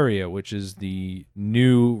wild area, which is the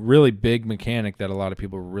new, really big mechanic that a lot of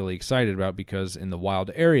people are really excited about, because in the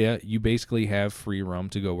wild area, you basically have free roam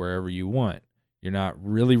to go wherever you want. You're not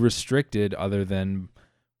really restricted other than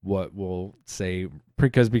what we'll say,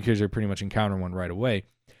 because you're pretty much encounter one right away.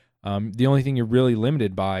 The only thing you're really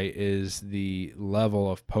limited by is the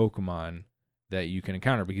level of Pokemon that you can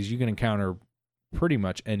encounter, because you can encounter pretty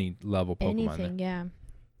much any level Pokemon. Anything, yeah.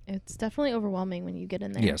 It's definitely overwhelming when you get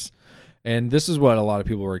in there. Yes. And this is what a lot of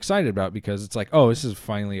people were excited about, because it's like, oh, this is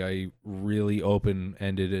finally a really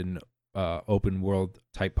open-ended and open world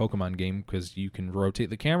type Pokemon game, because you can rotate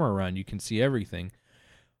the camera around, you can see everything.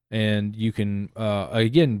 And you can,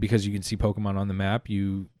 again, because you can see Pokemon on the map,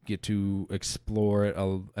 you get to explore it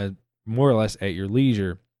more or less at your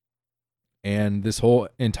leisure. And this whole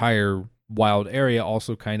entire wild area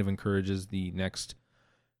also kind of encourages the next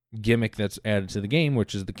gimmick that's added to the game,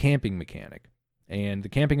 which is the camping mechanic. And the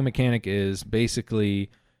camping mechanic is basically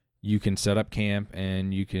you can set up camp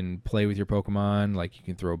and you can play with your Pokemon, like you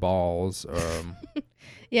can throw balls.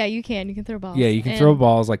 Yeah, you can throw balls. Yeah, you can throw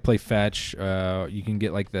balls, like play fetch. You can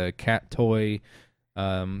get like the cat toy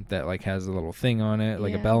that like has a little thing on it,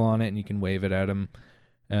 like a bell on it, and you can wave it at them.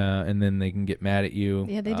 And then they can get mad at you.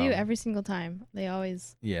 Yeah, they do every single time. They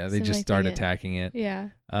always. Yeah, they just start attacking it. Yeah.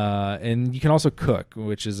 And you can also cook,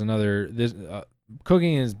 which is another.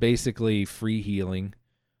 Cooking is basically free healing,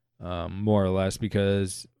 more or less,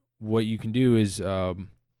 because what you can do is out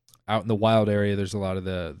in the wild area, there's a lot of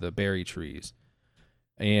the berry trees,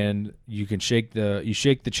 and you can shake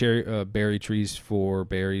the cherry berry trees for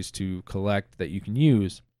berries to collect that you can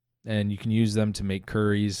use. And you can use them to make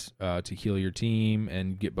curries to heal your team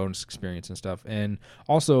and get bonus experience and stuff. And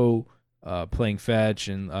also playing fetch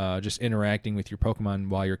and just interacting with your Pokemon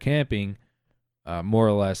while you're camping, more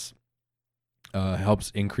or less,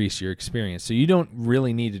 helps increase your experience. So you don't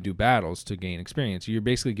really need to do battles to gain experience. You're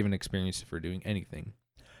basically given experience for doing anything.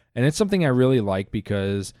 And it's something I really like,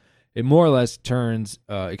 because it more or less turns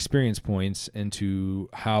experience points into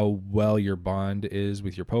how well your bond is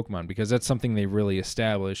with your Pokemon, because that's something they really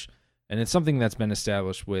establish, and it's something that's been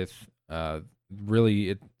established with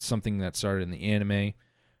really it's something that started in the anime,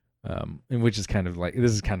 and which is kind of like,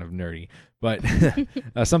 this is kind of nerdy, but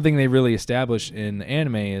something they really established in the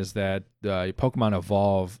anime is that Pokemon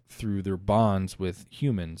evolve through their bonds with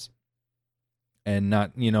humans, and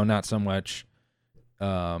not so much.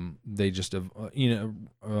 They just,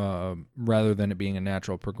 rather than it being a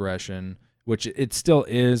natural progression, which it still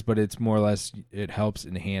is, but it's more or less, it helps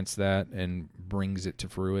enhance that and brings it to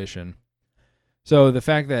fruition. So the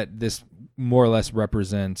fact that this more or less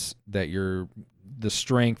represents that the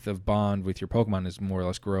strength of bond with your Pokemon is more or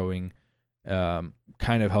less growing,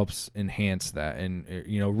 kind of helps enhance that and,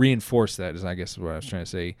 reinforce that, is I guess what I was trying to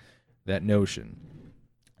say, that notion.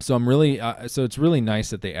 So I'm really, so it's really nice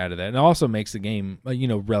that they added that. And it also makes the game,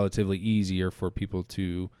 relatively easier for people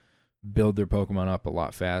to build their Pokemon up a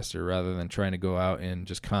lot faster, rather than trying to go out and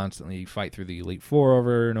just constantly fight through the Elite Four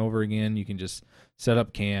over and over again. You can just set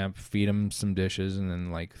up camp, feed them some dishes, and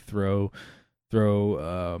then like throw.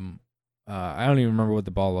 I don't even remember what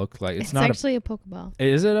the ball looked like. It's not actually a Pokeball.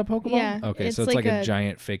 Is it a Pokeball? Yeah. Okay, so it's like a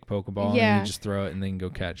giant fake Pokeball, and you just throw it and then go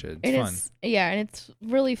catch it. It's fun. And it's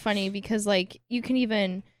really funny, because like you can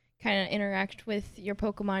even kind of interact with your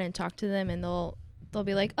Pokemon and talk to them, and they'll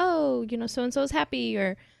be like, oh, so and so is happy,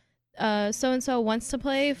 or so and so wants to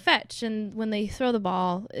play fetch, and when they throw the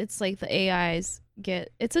ball, it's like the AIs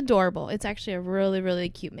it's adorable. It's actually a really, really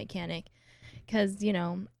cute mechanic, because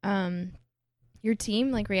your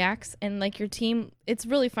team like reacts, and like your team, it's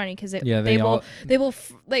really funny, because they'll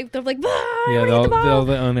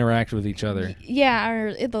interact with each other. Yeah,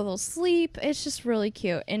 or they'll sleep. It's just really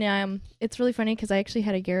cute, and it's really funny, because I actually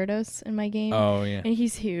had a Gyarados in my game. Oh yeah, and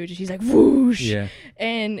he's huge. He's like whoosh. Yeah,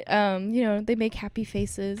 and they make happy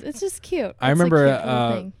faces. It's just cute. I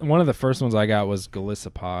remember one of the first ones I got was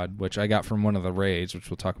Golisopod, which I got from one of the raids, which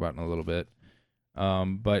we'll talk about in a little bit.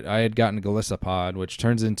 But I had gotten Golisopod, which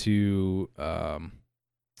turns into I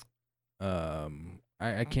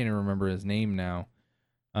can't even remember his name now.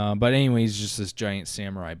 But anyway, he's just this giant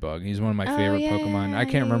samurai bug. He's one of my favorite Pokemon. I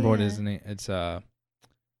can't remember what his name. It's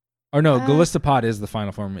Golisopod is the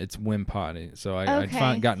final form. It's Wimpod. So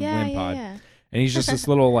I'd gotten Wimpod, and he's just this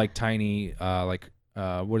little like tiny what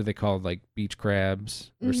are they called, like beach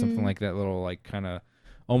crabs or something like that, little like kind of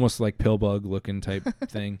almost like pill bug looking type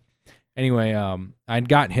thing. Anyway, I'd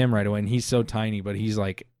got him right away, and he's so tiny, but he's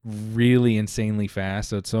like really insanely fast.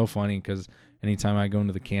 So it's so funny, because anytime I go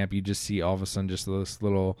into the camp, you just see all of a sudden just this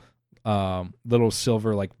little little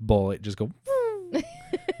silver like bullet just go.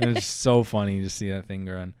 And it's so funny to see that thing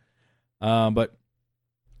run. But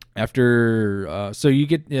after, so you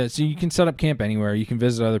can set up camp anywhere. You can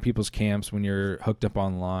visit other people's camps when you're hooked up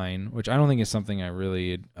online, which I don't think is something I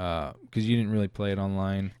really, because you didn't really play it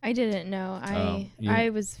online. I didn't know. I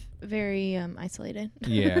was very isolated.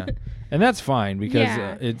 Yeah, and that's fine because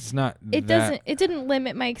Yeah. it's not. It didn't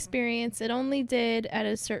limit my experience. It only did at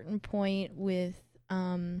a certain point with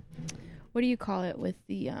what do you call it, with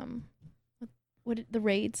the the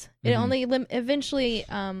raids. It Mhm. only eventually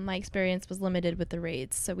my experience was limited with the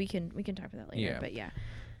raids, so we can talk about that later. Yeah. But yeah.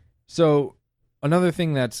 So another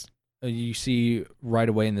thing that's you see right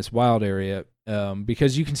away in this wild area,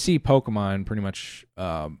 because you can see Pokemon pretty much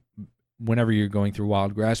whenever you're going through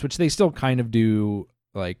wild grass, which they still kind of do,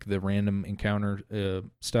 like the random encounter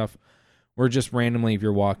stuff, or just randomly if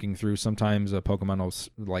you're walking through, sometimes a Pokemon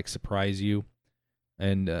will like surprise you,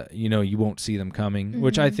 and you won't see them coming,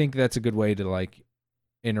 which I Mhm. think that's a good way to like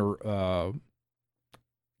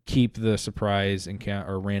keep the surprise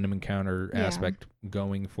encounter or random encounter Yeah. aspect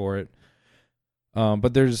going for it.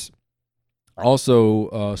 But there's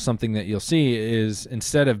also something that you'll see is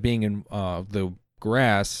instead of being in the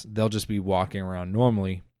grass, they'll just be walking around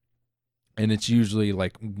normally, and it's usually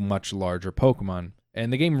like much larger Pokemon.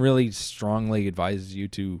 And the game really strongly advises you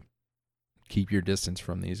to keep your distance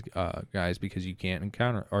from these guys because you can't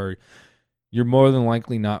encounter, or you're more than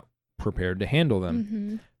likely not prepared to handle them.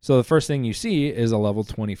 Mm-hmm. So the first thing you see is a level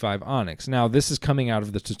 25 Onyx. Now, this is coming out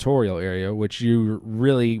of the tutorial area, which you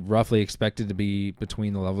really roughly expected to be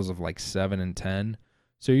between the levels of like 7 and 10.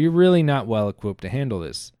 So you're really not well equipped to handle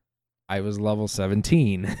this. I was level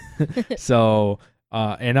 17. So,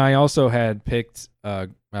 and I also had picked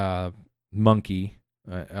Monkey,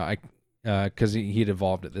 because he had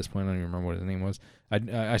evolved at this point. I don't even remember what his name was.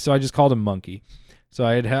 So I just called him Monkey. So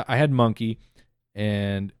I had Monkey,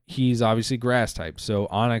 and he's obviously grass type, so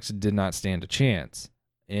Onyx did not stand a chance.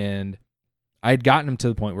 And I had gotten him to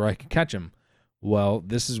the point where I could catch him. Well,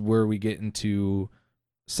 this is where we get into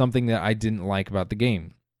something that I didn't like about the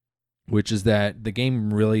game, which is that the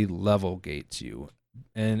game really level gates you.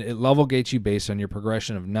 And it level gates you based on your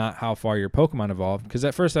progression of not how far your Pokemon evolved. Because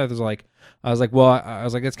at first I was like,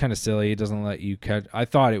 that's kind of silly. It doesn't let you catch. I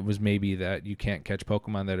thought it was maybe that you can't catch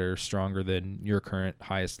Pokemon that are stronger than your current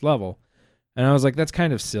highest level. And I was like, that's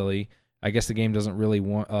kind of silly. I guess the game doesn't really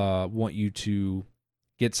want you to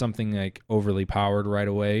get something like overly powered right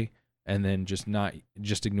away, and then just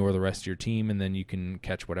ignore the rest of your team, and then you can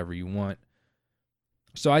catch whatever you want.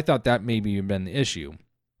 So I thought that maybe had been the issue.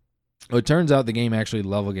 Well, it turns out the game actually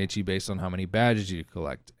level gates you based on how many badges you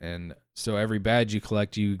collect. And so every badge you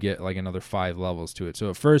collect, you get like another 5 levels to it. So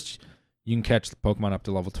at first, you can catch the Pokemon up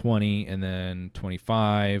to level 20, and then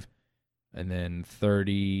 25, and then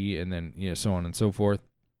 30, and then so on and so forth.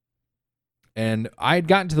 And I had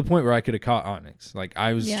gotten to the point where I could have caught Onyx. Like,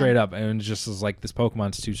 I was straight up, and it just was like, this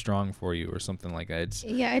Pokemon's too strong for you, or something like that.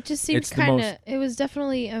 It just seemed kind of, it was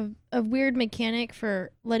definitely a weird mechanic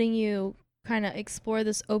for letting you kind of explore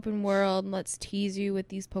this open world, and let's tease you with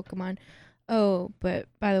these Pokemon. Oh, but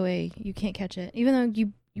by the way, you can't catch it. Even though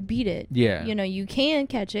you beat it. Yeah. You can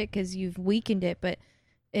catch it because you've weakened it, but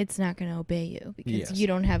it's not going to obey you because you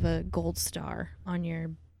don't have a gold star on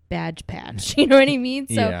your badge patch. You know what I mean?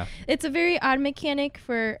 So it's a very odd mechanic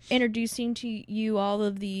for introducing to you all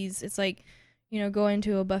of these. It's like, going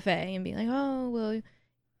to a buffet and being like, oh, well,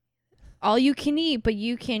 all you can eat, but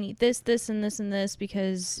you can't eat this, this, and this, and this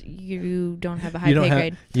because you don't have a high pay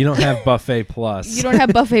grade. You don't have buffet plus. You don't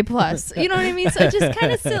have buffet plus. You know what I mean? So it's just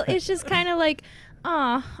kind of still. It's just kind of like,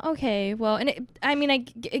 okay, well, and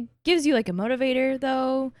it gives you like a motivator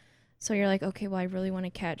though. So you're like, okay, well, I really want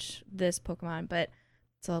to catch this Pokemon, but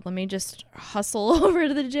so let me just hustle over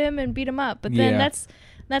to the gym and beat him up. But then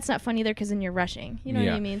that's not fun either because then you're rushing. You know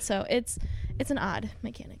what I mean? So it's an odd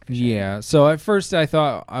mechanic. For sure. Yeah. So at first I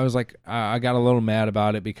thought, I was like, I got a little mad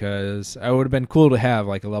about it because it would have been cool to have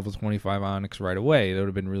like a level 25 Onyx right away. That would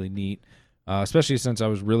have been really neat, especially since I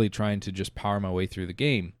was really trying to just power my way through the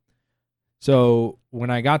game. So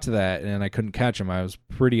when I got to that and I couldn't catch him, I was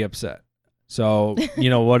pretty upset. So,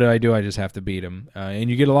 what do? I just have to beat him. And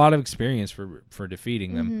you get a lot of experience for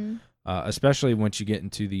defeating them, especially once you get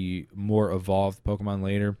into the more evolved Pokemon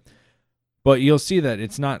later. But you'll see that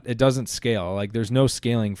it doesn't scale. Like, there's no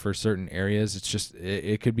scaling for certain areas. It's just,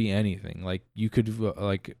 it could be anything. Like, you could,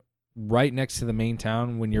 like, right next to the main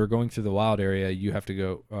town, when you're going through the wild area, you have to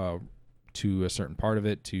go to a certain part of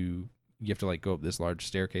it you have to, like, go up this large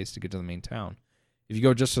staircase to get to the main town. If you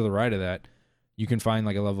go just to the right of that, you can find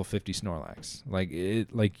like a level 50 Snorlax.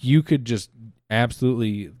 Like you could just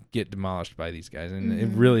absolutely get demolished by these guys. And it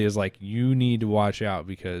Mhm. really is like, you need to watch out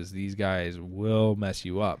because these guys will mess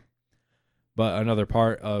you up. But another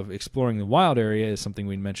part of exploring the wild area is something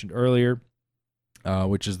we mentioned earlier,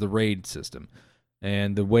 which is the raid system.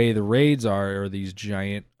 And the way the raids are these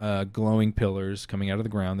giant glowing pillars coming out of the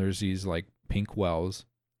ground. There's these like pink wells,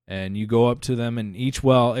 and you go up to them, and each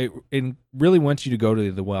well, it really wants you to go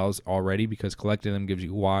to the wells already, because collecting them gives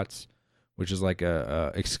you watts, which is like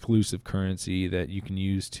a exclusive currency that you can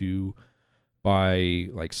use to buy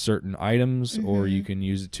like certain items, or you can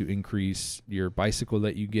use it to increase your bicycle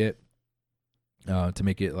that you get, to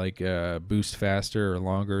make it like boost faster or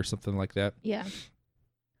longer or something like that. Yeah.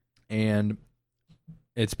 And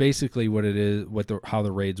it's basically what it is, how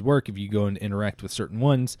the raids work. If you go and interact with certain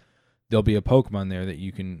ones, there'll be a Pokemon there that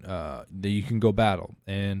you can go battle.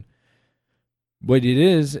 And what it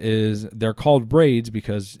is they're called raids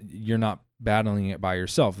because you're not battling it by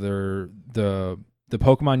yourself. They're the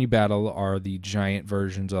Pokemon you battle are the giant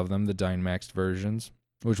versions of them, the Dynamaxed versions,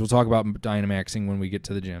 which we'll talk about Dynamaxing when we get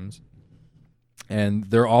to the gyms. And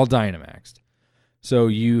they're all Dynamaxed. So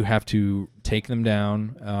you have to take them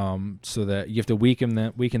down, so that you have to weaken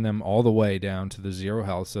them all the way down to the 0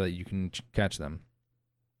 health so that you can catch them.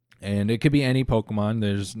 And it could be any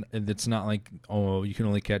Pokemon. It's not like, oh, you can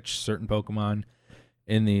only catch certain Pokemon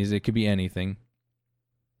in these. It could be anything.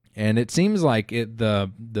 And it seems like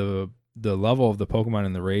the level of the Pokemon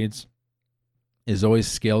in the raids is always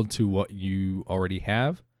scaled to what you already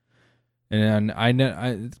have. And I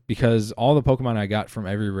know because all the Pokemon I got from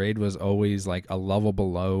every raid was always like a level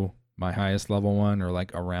below my highest level one, or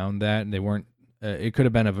like around that. And they weren't. It could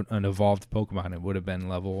have been an evolved Pokemon. It would have been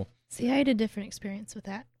level. See, I had a different experience with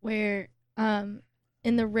that, where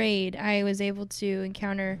in the raid I was able to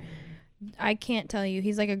encounter. I can't tell you.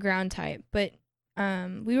 He's like a ground type, but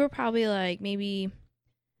we were probably like maybe.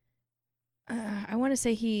 I want to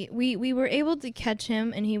say we were able to catch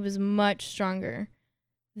him, and he was much stronger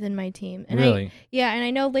than my team. And Really? And I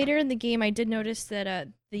know later in the game I did notice that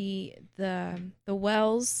the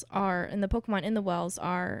wells are, and the Pokemon in the wells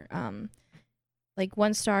are like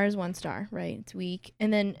 1 star is 1 star, right? It's weak.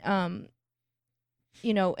 And then and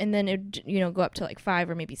then it go up to like 5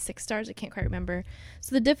 or maybe 6 stars. I can't quite remember.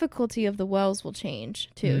 So the difficulty of the wells will change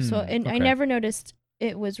too. I Okay. never noticed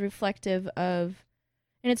it was reflective of.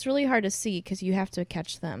 And it's really hard to see because you have to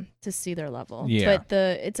catch them to see their level. Yeah. But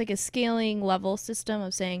it's like a scaling level system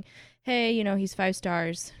of saying, hey, he's 5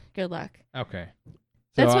 stars. Good luck. Okay.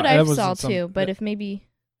 That's So what that I wasn't saw too. But that- if maybe,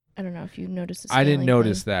 I don't know if you noticed the I didn't scaling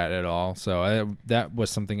notice thing. that at all. So that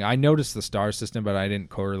was something I noticed, the star system, but I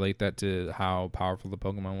didn't correlate that to how powerful the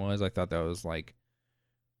Pokemon was. I thought that was like,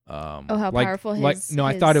 how like, powerful no,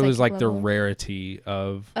 I his thought it was psychic like the level. rarity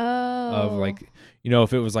of like, Oh.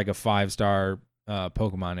 if it was like a 5-star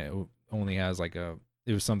Pokemon, it only has like it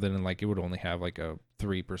was something in like it would only have like a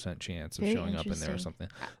 3% chance of Very showing up in there or interesting. something.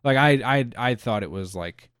 Like I thought it was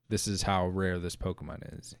like, this is how rare this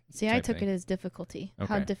Pokemon is. See, I type took thing. it as difficulty.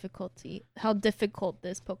 Okay. How difficult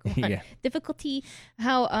this Pokemon. Yeah. Difficulty.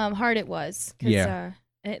 How hard it was. 'Cause, Yeah.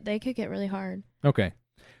 they could get really hard. Okay.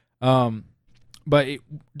 But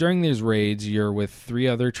during these raids, you're with 3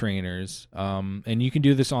 other trainers, and you can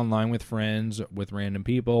do this online with friends, with random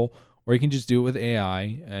people, or you can just do it with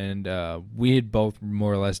AI. And we had both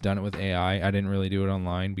more or less done it with AI. I didn't really do it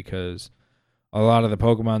online because a lot of the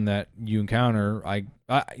Pokemon that you encounter, I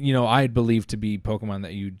had believed to be Pokemon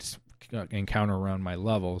that you'd encounter around my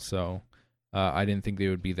level, so I didn't think they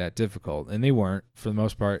would be that difficult, and they weren't for the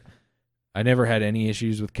most part. I never had any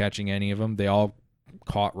issues with catching any of them. They all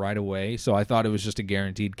caught right away, so I thought it was just a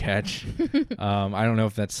guaranteed catch. I don't know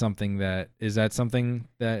if that's something is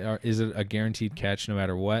it a guaranteed catch no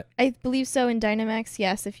matter what? I believe so in Dynamax,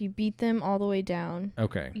 yes. If you beat them all the way down,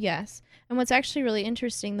 Okay. yes. And what's actually really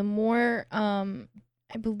interesting, the more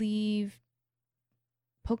I believe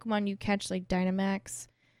Pokemon you catch like Dynamax,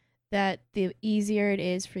 that the easier it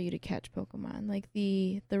is for you to catch Pokemon. Like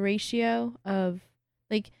the ratio of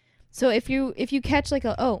like, so if you catch like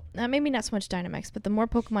maybe not so much Dynamax, but the more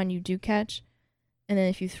Pokemon you do catch, and then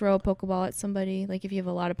if you throw a Pokeball at somebody, like if you have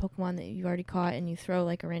a lot of Pokemon that you've already caught and you throw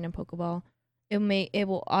like a random Pokeball, it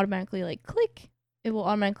will automatically like click. It will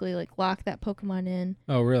automatically like lock that Pokemon in.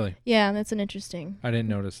 Oh, really? Yeah, that's an interesting. I didn't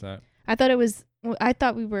notice that. I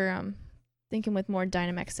thought we were thinking with more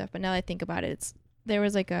Dynamax stuff, but now that I think about it, there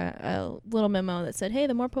was like a little memo that said, hey,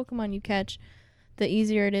 the more Pokemon you catch, the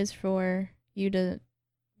easier it is for you to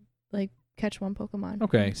like catch one Pokemon.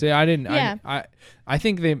 Okay. See, I didn't. Yeah. I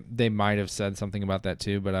think they might have said something about that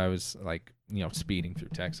too, but I was like, speeding through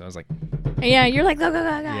text. I was like, Yeah, you're like, go, go,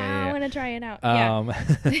 go, go. Yeah. I want to try it out.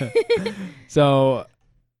 So,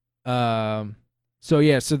 So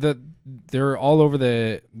yeah, so they're all over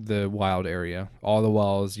the wild area. All the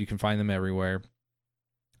wells, you can find them everywhere.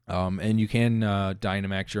 And you can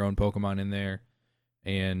Dynamax your own Pokemon in there,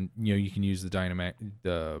 and you can use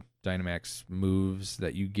the Dynamax moves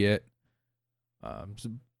that you get.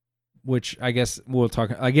 Which I guess we'll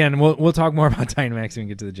talk again. We'll talk more about Dynamax when we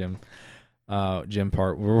get to the gym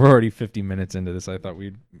part. We're already 50 minutes into this. I thought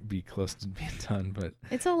we'd be close to being done, but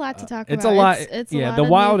it's a lot to talk it's about. A lot. It's a yeah, lot the of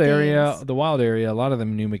wild new area, things. the wild area. A lot of the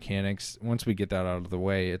new mechanics. Once we get that out of the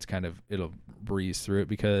way, it'll breeze through it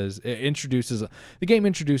because the game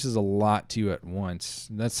introduces a lot to you at once.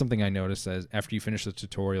 That's something I noticed as after you finish the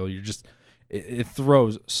tutorial, it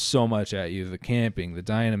throws so much at you: the camping, the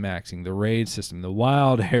Dynamaxing, the raid system, the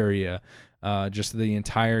wild area. Just the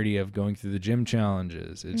entirety of going through the gym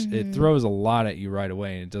challenges. It throws a lot at you right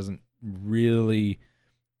away, and it doesn't really.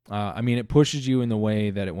 It pushes you in the way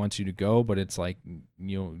that it wants you to go, but it's like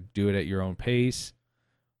do it at your own pace,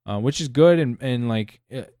 which is good and like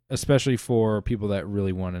especially for people that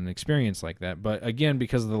really want an experience like that. But again,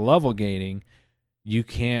 because of the level gating, you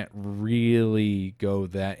can't really go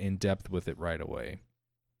that in depth with it right away,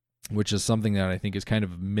 which is something that I think is kind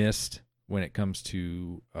of missed when it comes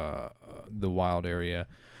to the wild area.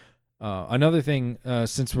 Another thing,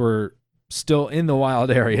 since we're still in the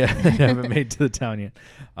wild area, haven't made to the town yet.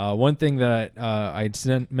 One thing that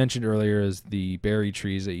I'd mentioned earlier is the berry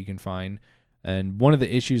trees that you can find. And one of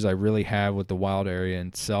the issues I really have with the wild area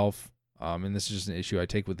itself, and this is just an issue I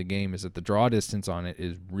take with the game, is that the draw distance on it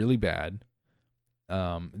is really bad.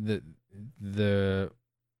 And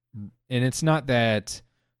it's not that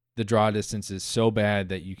the draw distance is so bad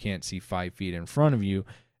that you can't see 5 feet in front of you.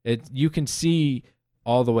 You can see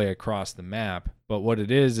all the way across the map, but what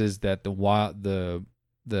it is that the wild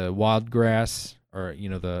grass, or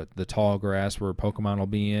the tall grass where Pokemon will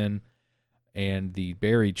be in, and the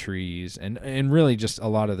berry trees, and really just a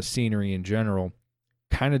lot of the scenery in general,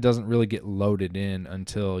 kind of doesn't really get loaded in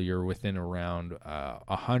until you're within around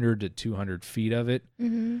 100 to 200 feet of it.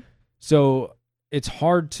 Mm-hmm. So it's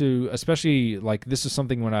hard to, especially like this is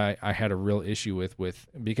something when I had a real issue with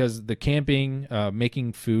because the camping,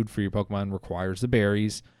 making food for your Pokemon requires the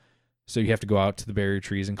berries. So you have to go out to the berry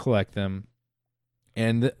trees and collect them.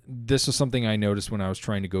 And this was something I noticed when I was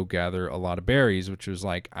trying to go gather a lot of berries, which was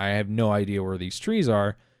like, I have no idea where these trees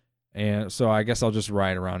are. And so I guess I'll just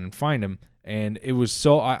ride around and find them. And it was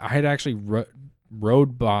so, I had actually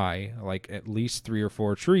rode by like at least 3 or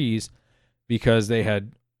 4 trees because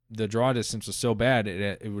the draw distance was so bad,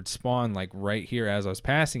 it would spawn like right here as I was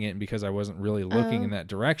passing it. And because I wasn't really looking in that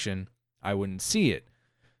direction, I wouldn't see it.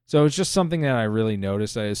 So it's just something that I really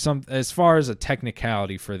noticed. As far as a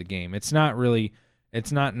technicality for the game,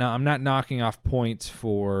 I'm not knocking off points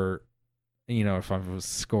for, if I was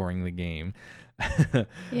scoring the game.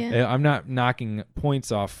 Yeah. I'm not knocking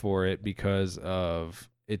points off for it because of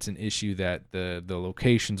it's an issue that the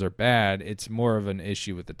locations are bad. It's more of an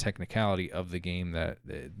issue with the technicality of the game that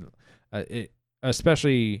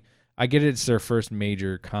especially, I get it's their first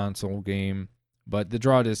major console game, but the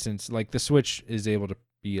draw distance, like the Switch is able to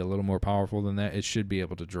be a little more powerful than that. It should be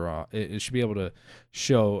able to draw. It should be able to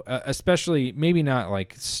show, especially maybe not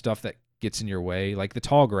like stuff that gets in your way, like the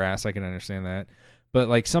tall grass. I can understand that, but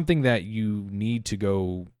like something that you need to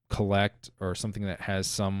go collect or something that has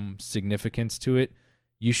some significance to it,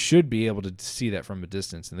 you should be able to see that from a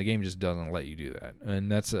distance, and the game just doesn't let you do that.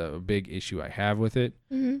 And that's a big issue I have with it.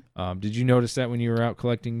 Mm-hmm. Did you notice that when you were out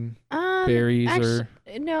collecting berries? Actually,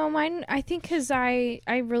 no, mine, I think because I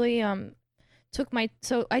really I took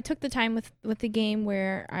the time with the game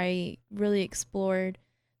where I really explored,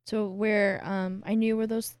 so where I knew where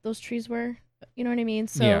those trees were, you know what I mean?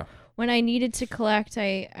 So Yeah. when I needed to collect,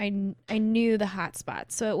 I knew the hot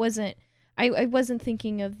spots, so it wasn't, I wasn't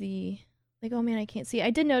thinking of the, like, oh man, I can't see. I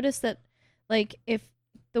did notice that, like, if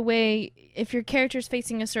your character's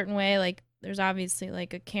facing a certain way, like there's obviously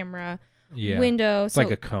like a camera window, It's so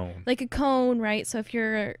like a cone. like a cone, right? So if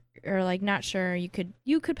you're or like not sure, you could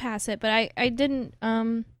pass it, but I didn't,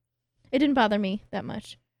 it didn't bother me that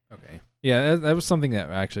much. Okay. Yeah, that was something that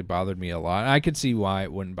actually bothered me a lot. I could see why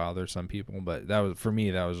it wouldn't bother some people, but that was, for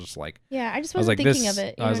me, that was just like, Yeah, I just I was wasn't like thinking this. of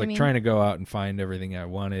it. You I was know like what trying to go out and find everything I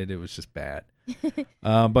wanted. It was just bad.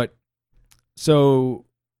 But so,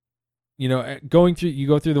 going through, you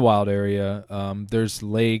go through the wild area. There's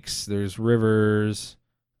lakes, there's rivers.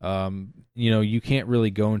 You can't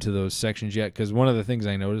really go into those sections yet because one of the things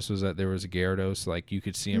I noticed was that there was a Gyarados, like you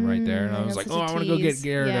could see him right there, and I was like, oh, I want to go get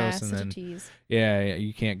Gyarados, and then yeah,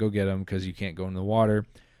 you can't go get him because you can't go in the water.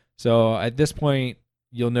 So at this point,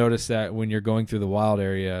 you'll notice that when you're going through the wild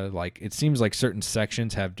area, like it seems like certain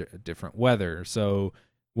sections have different weather. So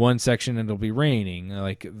one section it'll be raining.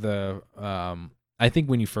 Like I think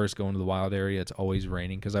when you first go into the wild area, it's always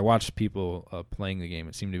raining because I watched people playing the game.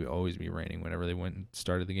 It seemed to always be raining whenever they went and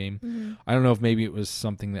started the game. Mm-hmm. I don't know if maybe it was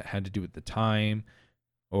something that had to do with the time,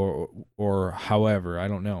 or however, I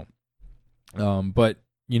don't know. But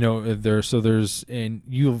there's and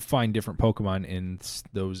you'll find different Pokemon in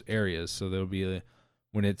those areas. So there'll be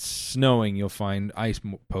when it's snowing, you'll find ice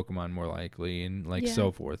Pokemon more likely, and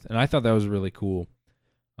so forth. And I thought that was really cool.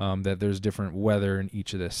 That there's different weather in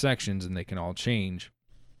each of the sections, and they can all change.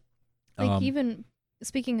 Like even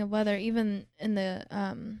speaking of weather, even in the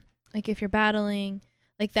like if you're battling,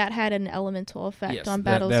 like that had an elemental effect on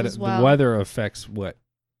battles as well. The weather affects what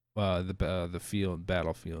the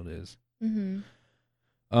battlefield is. Mm-hmm.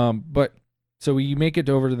 But so you make it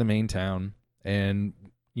over to the main town, and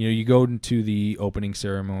you go into the opening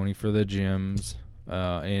ceremony for the gyms,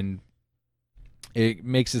 and it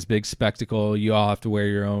makes this big spectacle. You all have to wear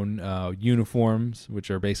your own uniforms,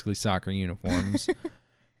 which are basically soccer uniforms,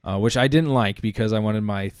 which I didn't like because I wanted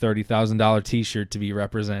my $30,000 T-shirt to be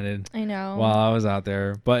represented. I know. While I was out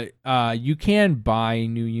there, but you can buy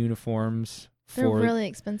new uniforms. They're really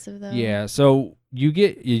expensive though. Yeah, so you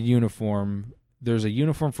get a uniform. There's a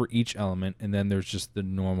uniform for each element, and then there's just the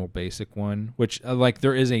normal basic one, which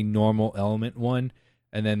there is a normal element one,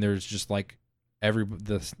 and then there's just like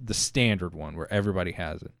the standard one where everybody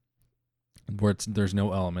has it, where there's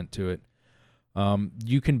no element to it.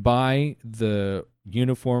 You can buy the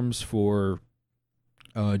uniforms for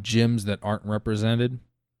gyms that aren't represented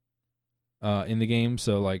in the game.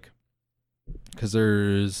 So because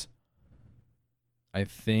there's, I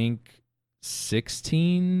think,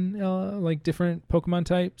 16 different Pokemon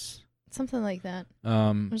types, something like that.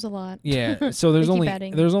 There's a lot. Yeah, so there's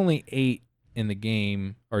adding. there's only 8 in the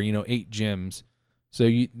game, or 8 gyms. So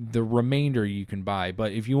the remainder you can buy.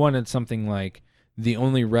 But if you wanted something like the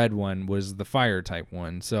only red one was the fire type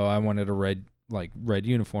one, so I wanted a red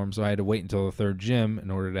uniform, so I had to wait until the 3rd gym in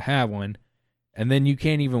order to have one, and then you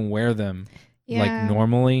can't even wear them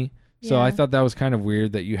normally. So I thought that was kind of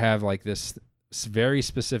weird that you have this very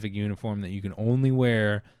specific uniform that you can only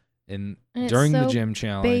wear during the gym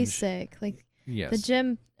challenge. Basic, yes. The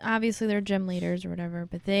gym, obviously they're gym leaders or whatever,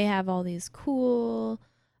 but they have all these cool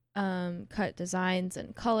cut designs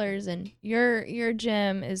and colors, and your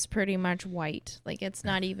gym is pretty much white. It's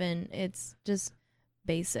not even, it's just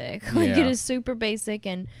basic. It is super basic,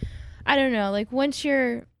 and I don't know, once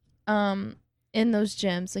you're in those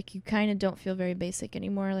gyms, you kind of don't feel very basic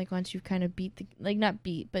anymore. Once you've kind of beat the, not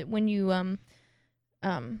beat, but when you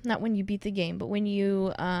not when you beat the game, but when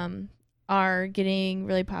you are getting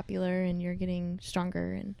really popular and you're getting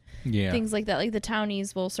stronger and things like that. The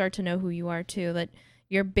townies will start to know who you are too. That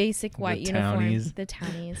your basic white uniform, the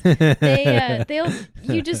townies, they'll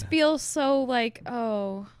you just feel so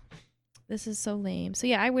oh, this is so lame. So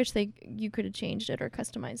yeah, I wish you could have changed it or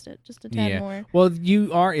customized it just a tad more. Well,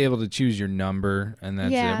 you are able to choose your number, and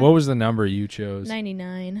that's it. What was the number you chose?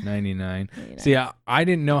 99. 99. See, I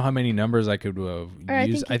didn't know how many numbers I could have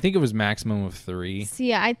used. I think it was maximum of 3. See,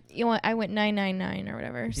 yeah, I went 999 or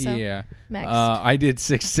whatever. So yeah. Max. I did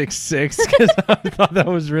 666 because I thought that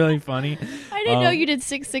was really funny. I didn't know you did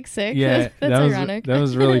 666. Yeah, that's ironic. That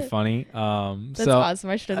was really funny. That's awesome.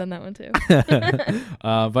 I should have done that one too.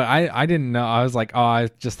 But I didn't know. I was like, oh, I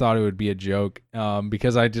just thought it would be a joke.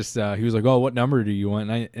 Because I just he was like, oh, what number do you want?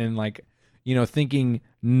 And thinking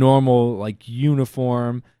normal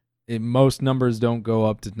uniform. Most numbers don't go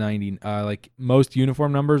up to 90. Most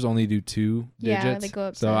uniform numbers only do 2 digits. Yeah, they go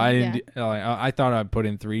up. So I didn't. I thought I'd put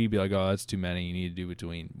in 3. Be like, oh, that's too many. You need to do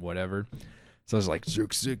between whatever. So I was like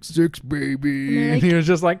 666, baby. And he was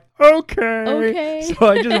just like, okay. So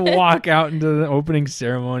I just walk out into the opening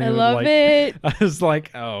ceremony. I love it. I was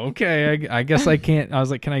like, oh, okay. I guess I can't. I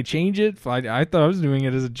was like, can I change it? I thought I was doing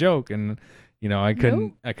it as a joke, and I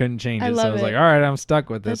couldn't. I couldn't change it. So I was like, all right, I'm stuck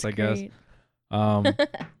with this. I guess.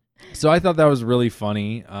 So I thought that was really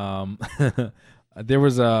funny. There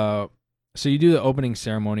was so you do the opening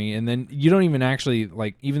ceremony, and then you don't even actually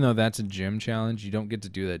even though that's a gym challenge, you don't get to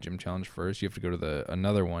do that gym challenge first. You have to go to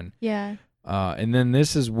another one. Yeah. And then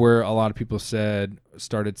this is where a lot of people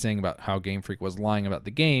started saying about how Game Freak was lying about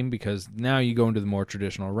the game, because now you go into the more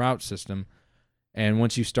traditional route system, and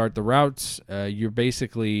once you start the routes, you're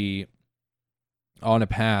basically on a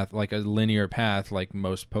path, like a linear path, like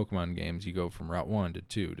most Pokemon games. You go from Route 1 to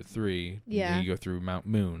 2 to 3. Yeah. You go through Mount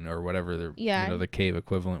Moon or whatever the cave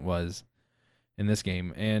equivalent was in this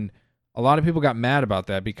game. And a lot of people got mad about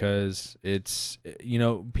that because it's,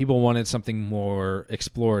 people wanted something more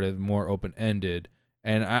explorative, more open-ended.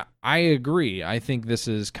 And I agree. I think this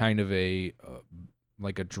is kind of a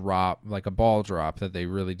a drop, like a ball drop that they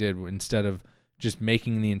really did, instead of just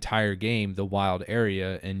making the entire game the wild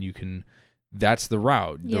area, and you can. That's the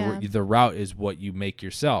route. Yeah. The route is what you make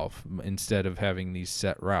yourself instead of having these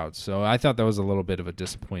set routes. So I thought that was a little bit of a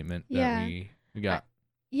disappointment that we got.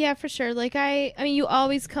 Yeah, for sure. Like I mean, you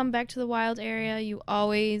always come back to the wild area. You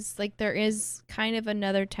always like there is kind of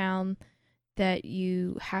another town that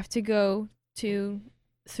you have to go to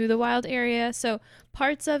through the wild area. So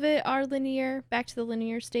parts of it are linear, back to the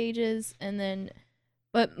linear stages, and then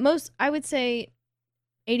but most I would say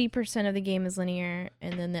 80% of the game is linear,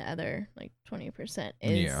 and then the other like 20%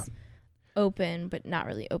 is open but not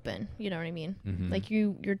really open. You know what I mean? Mm-hmm. Like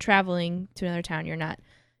you're traveling to another town. You're not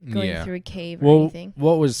going through a cave or anything.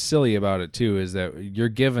 What was silly about it too is that you're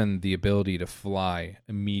given the ability to fly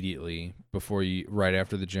immediately right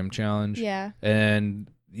after the gym challenge. Yeah. And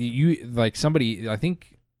you like I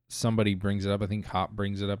think somebody brings it up. I think Hop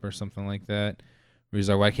brings it up or something like that. Where he's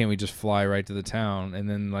like, why can't we just fly right to the town? And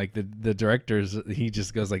then like the directors, he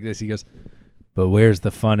just goes like this. He goes, but where's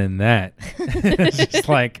the fun in that? It's just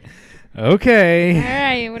like, okay. All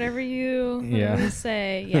right, whatever you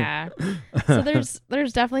say. Yeah. So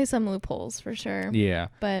there's definitely some loopholes for sure. Yeah.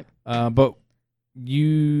 But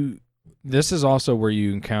this is also where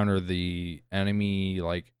you encounter the enemy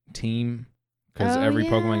like team. Because every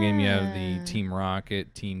Pokemon game you have the Team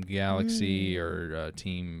Rocket, Team Galaxy, or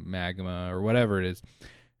Team Magma, or whatever it is.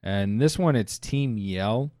 And this one, it's Team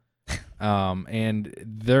Yell. And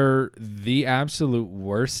they're the absolute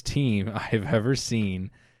worst team I've ever seen.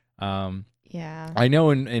 I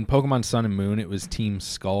know in Pokemon Sun and Moon, it was Team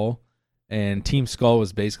Skull. And Team Skull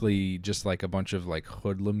was basically just like a bunch of like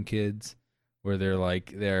hoodlum kids where they're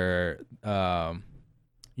like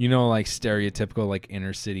stereotypical like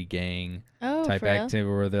inner city gang type activity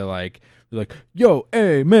where they're like, yo,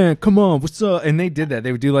 hey man, come on, what's up? And they did that.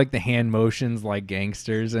 They would do like the hand motions like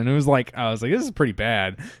gangsters, and it was like I was like, this is pretty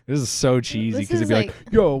bad. This is so cheesy because they'd be like,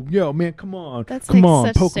 yo, man, come on, come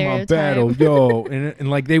on, Pokemon battle, yo, and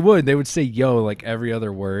like they would say yo like every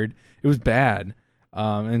other word. It was bad,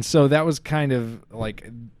 and so that was kind of like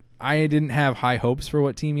I didn't have high hopes for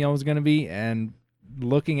what Team Yell was going to be, and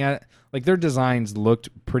looking at it, like their designs looked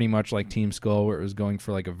pretty much like Team Skull, where it was going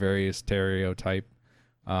for like a very stereotype,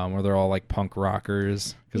 where they're all like punk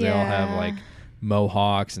rockers because they all have like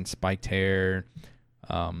mohawks and spiked hair,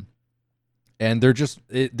 and they're just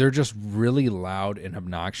really loud and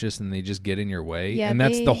obnoxious, and they just get in your way, and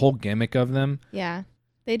that's the whole gimmick of them. Yeah,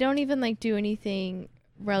 they don't even like do anything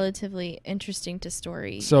relatively interesting to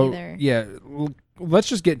story either. Yeah, let's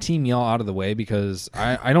just get Team Yell out of the way because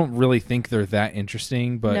I don't really think they're that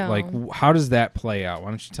interesting, but like how does that play out? Why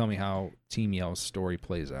don't you tell me how Team Yell's story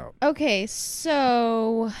plays out? Okay,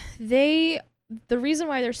 so the reason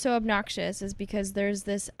why they're so obnoxious is because there's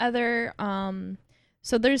this other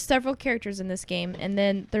so there's several characters in this game, and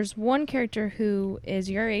then there's one character who is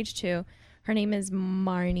your age too. Her name is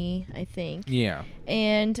Marnie, I think. Yeah.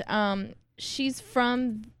 And she's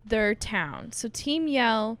from their town. So Team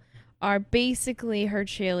Yell are basically her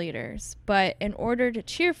cheerleaders, but in order to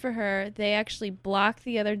cheer for her, they actually block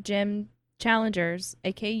the other gym challengers,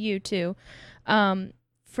 aka you too,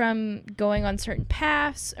 from going on certain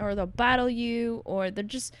paths, or they'll battle you, or they're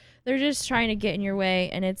just trying to get in your way,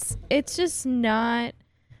 and it's just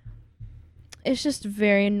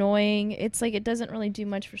very annoying. It's like it doesn't really do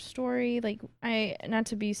much for story. Like not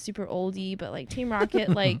to be super oldie, but like Team Rocket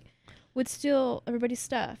like would steal everybody's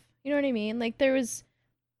stuff. You know what I mean? Like there's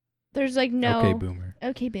like no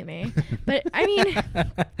okay boomer but I mean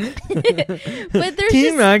but there's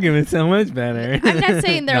Team Rocket was so much better. I'm not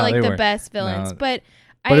saying they're like the best villains, but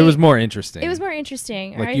it was more interesting. It was more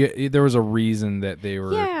interesting. Like there was a reason that they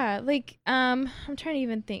were. Yeah, like I'm trying to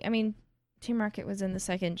even think. I mean, Team Rocket was in the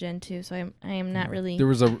second gen too, so I am not really. There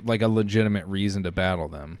was a legitimate reason to battle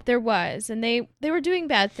them. There was, and they were doing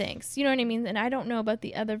bad things. You know what I mean? And I don't know about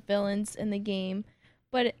the other villains in the game,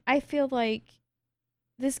 but I feel like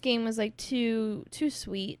this game was like too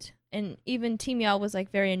sweet, and even Team Yell was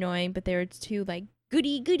like very annoying, but they were too like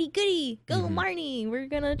goody, go Marnie, we're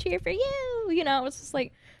gonna cheer for you. You know, it's just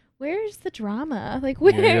like, where's the drama? Like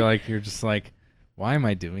where? Yeah, you're just like, why am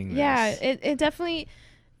I doing this? Yeah, it definitely.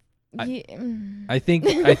 I think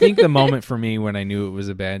the moment for me when I knew it was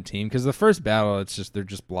a bad team, because the first battle, they're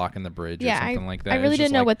just blocking the bridge or something like that. I really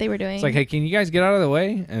didn't know what they were doing. It's like, hey, can you guys get out of the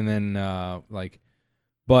way? And then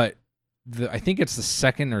but I think it's the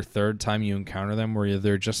second or third time you encounter them where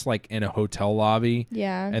they're just like in a hotel lobby.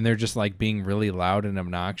 Yeah. And they're just like being really loud and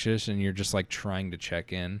obnoxious, and you're just like trying to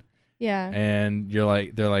check in. Yeah. And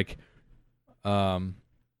they're like,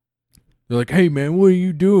 They're like, "Hey man, what are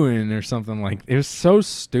you doing?" or something like. It was so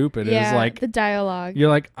stupid. It was like the dialogue. you're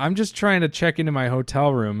like, "I'm just trying to check into my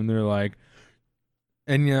hotel room," and they're like,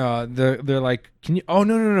 and they're like, "Can you?" Oh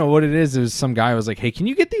no. What it is some guy was like, "Hey, can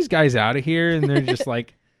you get these guys out of here?" And they're just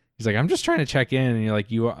like, he's like, "I'm just trying to check in," and you're like,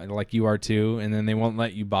 you are too," and then they won't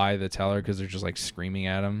let you buy the teller because they're just like screaming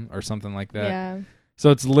at him or something like that. Yeah.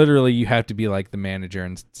 So it's literally you have to be like the manager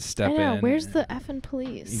and step I know. in. Where's the effing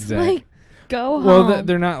police? Exactly. Like, go home. Well,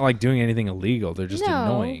 they're not like doing anything illegal. They're just no,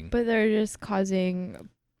 annoying. but they're just causing,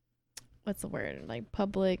 what's the word? Like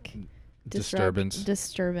public Disturbance.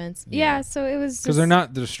 Disturbance. Yeah. Yeah. So it was Because they're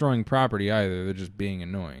not destroying property either. They're just being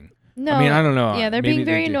annoying. No. I mean, I don't know. Yeah, they're Maybe being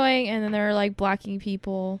they very do. annoying, and then they're like blocking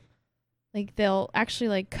people. Like they'll actually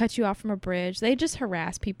like cut you off from a bridge. They just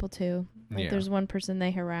harass people too. Like Yeah. there's one person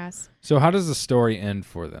they harass. So how does the story end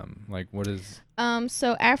for them? Like, what is?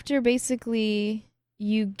 So after basically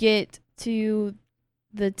you get to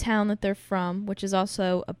the town that they're from, which is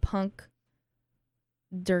also a punk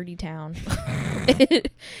dirty town.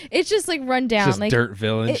 It's just like run down, Just like dirt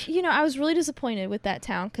village. I was really disappointed with that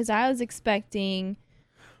town because I was expecting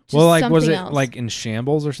just Well, like, was something it else. like in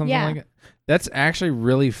shambles or something Yeah. like that? That's actually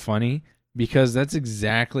really funny because that's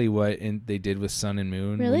exactly what they did with Sun and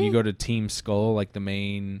Moon. When Really? you go to Team Skull, like the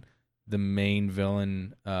main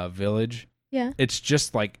villain village, Yeah. it's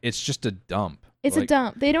just a dump. It's a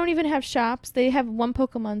dump. They don't even have shops. They have one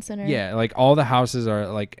Pokemon Center. Yeah, like all the houses are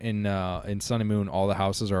like in Sun and Moon, all the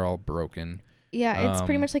houses are all broken. Yeah, it's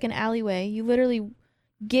pretty much like an alleyway. You literally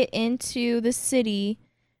get into the city.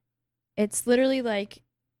 It's literally like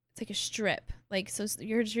it's like a strip. Like so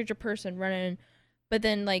you're a person running, but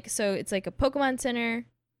then like so it's like a Pokemon Center,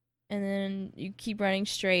 and then you keep running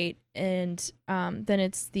straight, and then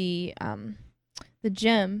it's the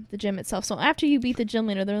gym itself. So after you beat the gym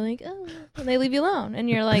leader, they're like, oh, and they leave you alone, and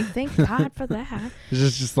you're like, thank God for that.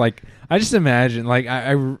 It's just like I just imagine like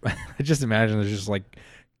I just imagine there's just like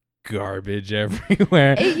garbage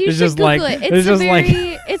everywhere. You It's should just Google like it. it's just like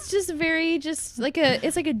It's just very just like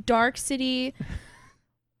a dark city.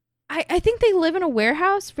 I think they live in a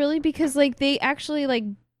warehouse really because like they actually like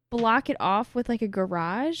block it off with like a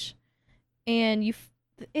garage, and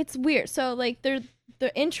it's weird. So like the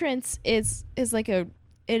entrance is like a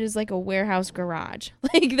warehouse garage.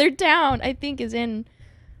 Like their town I think is in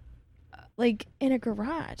like in a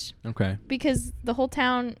garage okay. because the whole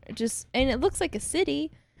town just and it looks like a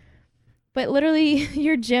city. But literally,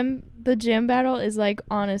 the gym battle is like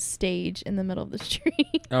on a stage in the middle of the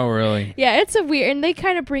street. Oh really? Yeah, it's a weird, and they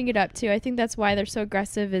kind of bring it up too. I think that's why they're so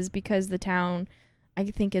aggressive is because the town, I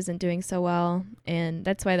think, isn't doing so well, and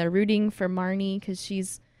that's why they're rooting for Marnie because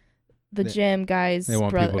she's the gym guy's They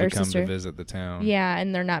want brother people to or come sister. to visit the town. Yeah,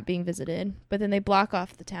 and they're not being visited. But then they block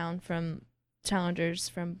off the town from challengers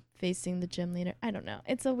from facing the gym leader. I don't know.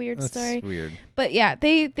 It's a weird That's story. weird. But yeah,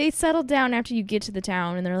 they settle down after you get to the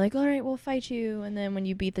town, and they're like, "All right, we'll fight you." And then when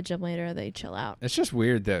you beat the gym leader, they chill out. It's just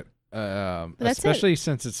weird that, that's it. especially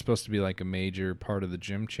since it's supposed to be like a major part of the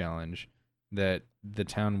gym challenge, that the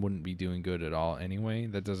town wouldn't be doing good at all anyway.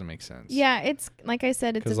 That doesn't make sense. Yeah, it's like I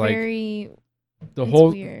said, it's a 'Cause, like, very The it's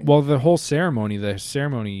whole weird. the whole ceremony,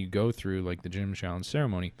 you go through, like the gym challenge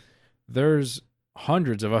ceremony, there's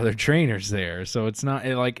hundreds of other trainers there, so it's not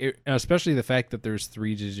especially the fact that there's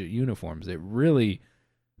 3-digit uniforms. It really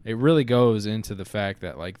goes into the fact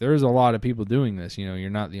that like there's a lot of people doing this. You're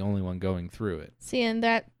not the only one going through it. See, and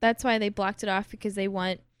that's why they blocked it off because they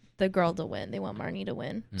want the girl to win. They want Marnie to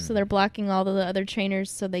win. So Mm. they're blocking all the other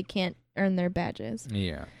trainers so they can't earn their badges.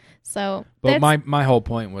 Yeah. So But that's, my whole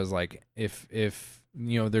point was like if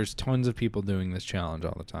there's tons of people doing this challenge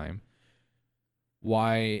all the time,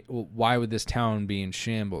 why would this town be in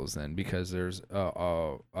shambles then? Because there's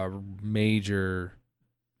a major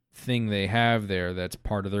thing they have there that's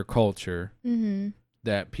part of their culture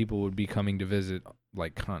that people would be coming to visit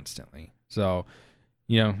like constantly. So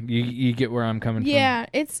you get where I'm coming from. yeah,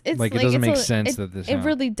 it's Like it doesn't make a- sense it, that this it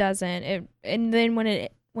really doesn't. And then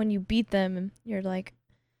when you beat them, you're like,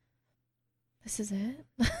 this is it.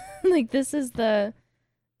 Like this is the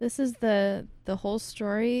whole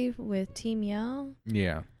story with Team Yell.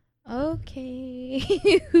 Yeah. Okay,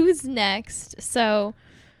 who's next? So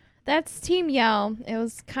that's Team Yell. It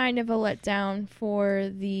was kind of a letdown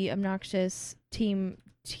for the obnoxious team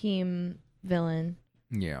villain.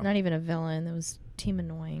 Yeah. Not even a villain. It was Team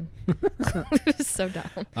Annoying. It was so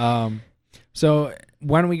dumb. So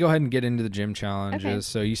why don't we go ahead and get into the gym challenges? Okay.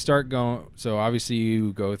 So you start going. So obviously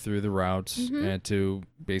you go through the routes Mhm. to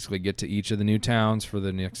basically get to each of the new towns for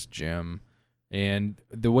the next gym. And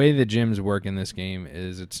the way the gyms work in this game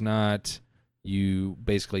is it's not you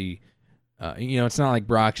basically It's not like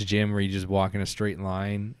Brock's gym where you just walk in a straight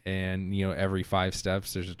line and, every 5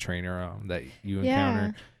 steps there's a trainer that you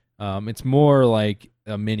encounter. It's more like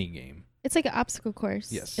a mini game. It's like an obstacle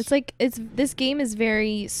course. Yes. This game is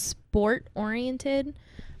very sport oriented.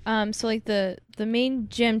 So like the main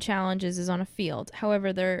gym challenges is on a field.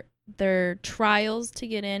 However, their trials to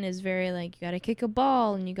get in is very like you got to kick a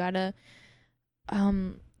ball and you got to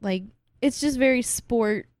like it's just very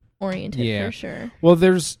sport oriented for sure. Well,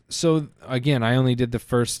 again, I only did the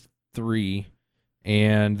first 3,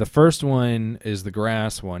 and the first one is the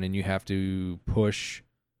grass one, and you have to push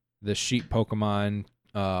the sheep Pokemon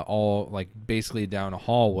all like basically down a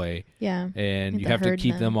hallway. Yeah. And you have to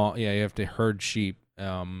keep them all. Yeah, you have to herd sheep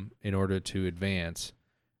in order to advance.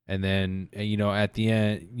 And then at the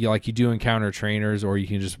end, you do encounter trainers, or you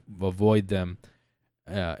can just avoid them.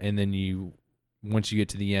 And then once you get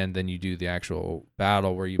to the end, then you do the actual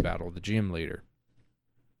battle where you battle the gym leader.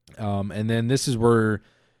 And then this is where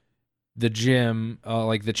the gym,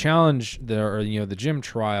 the challenge, the gym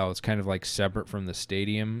trial is kind of like separate from the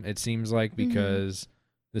stadium, it seems like, because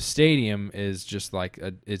the stadium is just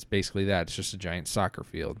it's basically that. It's just a giant soccer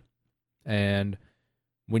field. And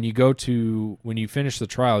when you finish the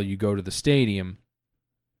trial, you go to the stadium.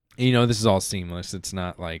 This is all seamless. It's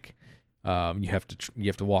not like you have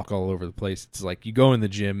to walk all over the place. It's like you go in the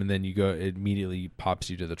gym and then it immediately pops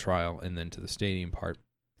you to the trial and then to the stadium part.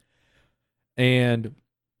 And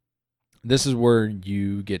this is where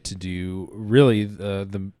you get to do really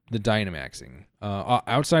the Dynamaxing.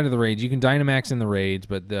 Outside of the raids, you can Dynamax in the raids,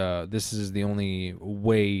 but this is the only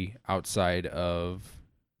way outside of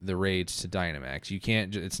the raids to Dynamax. You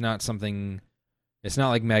can't. It's not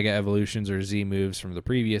like Mega Evolutions or Z moves from the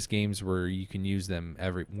previous games where you can use them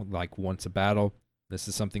once a battle. This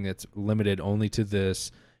is something that's limited only to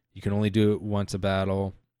this. You can only do it once a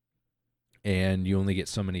battle, and you only get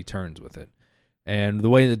so many turns with it. And the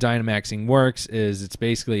way the Dynamaxing works is it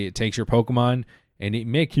takes your Pokemon and it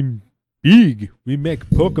make him big. We make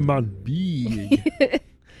Pokemon big.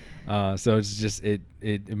 So it's just it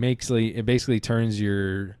basically turns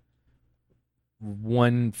your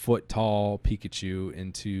 1 foot tall Pikachu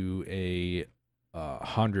into a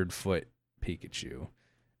 100-foot Pikachu,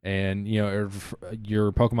 and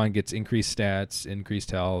your Pokemon gets increased stats, increased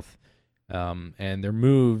health, and their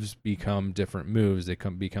moves become different moves. They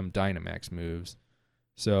become Dynamax moves.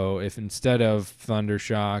 So if instead of Thunder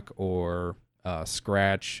Shock or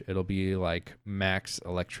Scratch, it'll be like Max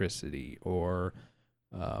Electricity or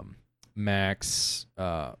Max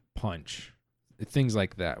Punch. Things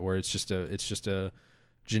like that, where it's just a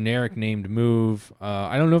generic named move.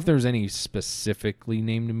 I don't know if there's any specifically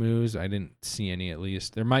named moves. I didn't see any, at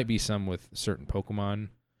least. There might be some with certain Pokemon.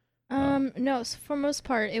 No, so for most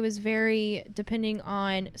part, it was very depending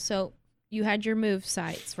on. So you had your move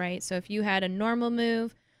sites, right? So if you had a normal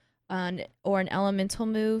move, or an elemental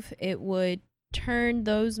move, it would turn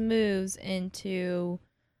those moves into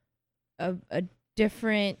a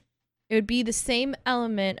different. It would be the same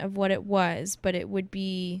element of what it was, but it would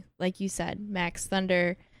be, like you said, Max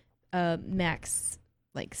Thunder, Max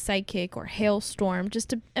like Psychic or Hailstorm.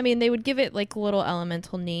 They would give it like little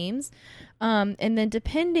elemental names. And then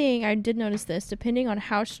I did notice this, depending on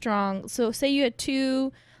how strong. So say you had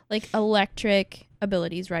 2 like electric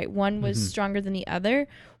abilities, right? One was stronger than the other.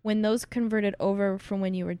 When those converted over from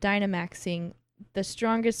when you were Dynamaxing, the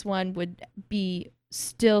strongest one would be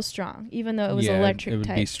still strong, even though it was electric type. It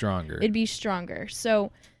would be stronger. It'd be stronger.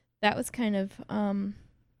 So that was kind of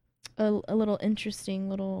a little interesting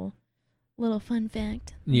little fun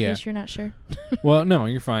fact. In case you're not sure. Well, no,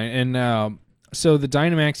 you're fine. And so the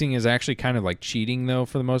Dynamaxing is actually kind of like cheating, though,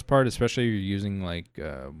 for the most part, especially if you're using like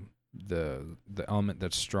the element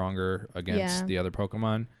that's stronger against the other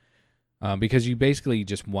Pokemon. Because you basically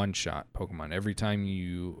just one-shot Pokemon every time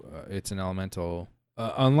it's an elemental.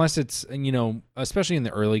 Unless it's, especially in the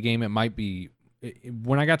early game, it might be.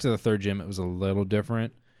 When I got to the 3rd gym, it was a little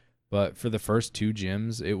different. But for the first 2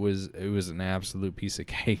 gyms, it was an absolute piece of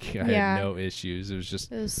cake. I had no issues. It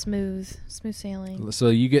was smooth sailing. So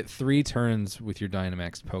you get 3 turns with your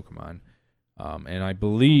Dynamax Pokemon. And I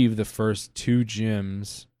believe the first 2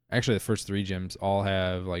 gyms, actually the first 3 gyms, all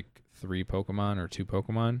have like 3 Pokemon or 2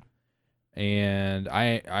 Pokemon. And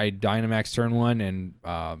I Dynamax turn 1 and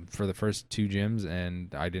for the first 2 gyms,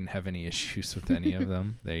 and I didn't have any issues with any of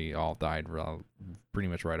them. They all died pretty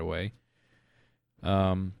much right away.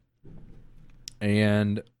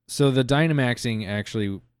 And so the Dynamaxing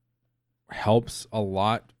actually helps a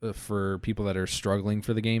lot for people that are struggling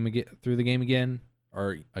for the game through the game again,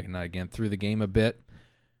 or not again, through the game a bit.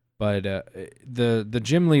 But the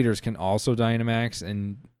gym leaders can also Dynamax,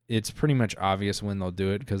 and it's pretty much obvious when they'll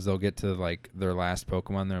do it because they'll get to like their last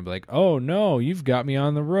Pokemon. They'll be like, "Oh no, you've got me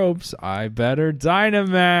on the ropes. I better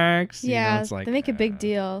Dynamax." Yeah, it's like they make a big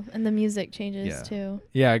deal, and the music changes too.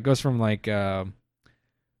 Yeah, it goes from like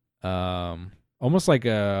almost like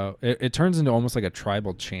it turns into almost like a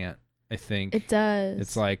tribal chant. I think It does.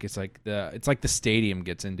 it's like the stadium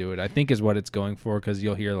gets into it. I think is what it's going for because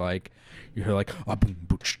you hear like ah, boom,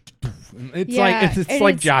 boom, it's Yeah, it's and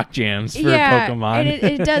like it's- jock jams for yeah, Pokemon. and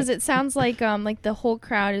it does. It sounds like the whole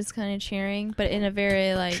crowd is kind of cheering, but in a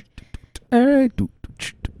very like I don't know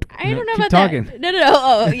Keep about talking. that. No.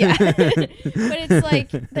 Oh, yeah. But it's like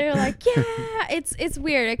they're like, yeah. It's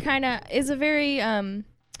weird. It kind of is a very I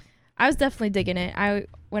was definitely digging it.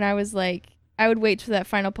 When I was like, I would wait for that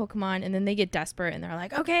final Pokemon, and then they get desperate, and they're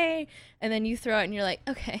like, okay, and then you throw it, and you're like,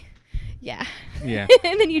 okay, yeah, Yeah.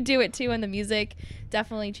 and then you do it too, and the music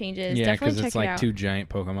definitely changes. Yeah, Definitely because check it's it like out. two giant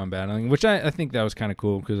Pokemon battling, which I think that was kind of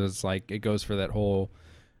cool because it's like it goes for that whole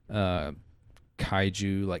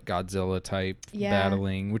kaiju like Godzilla type Yeah.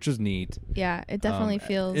 battling, which is neat. Yeah, it definitely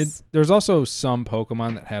feels. There's also some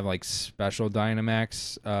Pokemon that have like special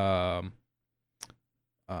Dynamax.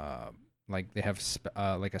 Like they have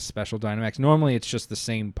like a special Dynamax. Normally it's just the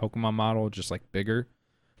same Pokemon model, just like bigger.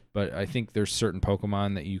 But I think there's certain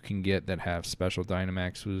Pokemon that you can get that have special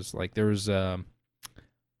Dynamax. Was like there's what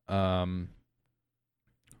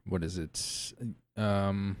is it?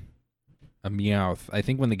 A Meowth. I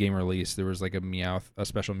think when the game released, there was like a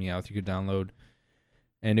special Meowth you could download,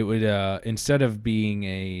 and it would instead of being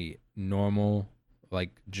a normal like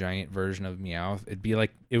giant version of Meowth,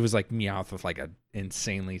 it was like Meowth with like a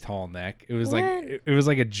insanely tall neck. It was What? like it was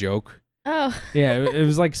like a joke. Oh, Yeah, it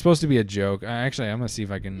was like supposed to be a joke. Actually, I'm gonna see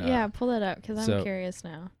if I can. yeah, pull that up because so- I'm curious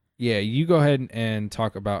now. Yeah, you go ahead and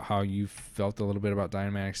talk about how you felt a little bit about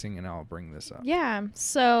Dynamaxing, and I'll bring this up. Yeah.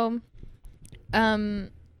 So,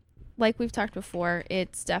 like we've talked before,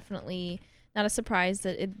 it's definitely not a surprise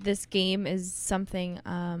that this game is something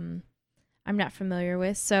I'm not familiar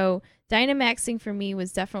with. So, Dynamaxing for me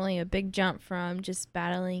was definitely a big jump from just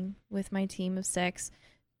battling with my team of 6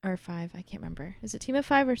 or 5. I can't remember. Is it team of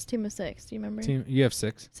 5 or team of 6? Do you remember? You have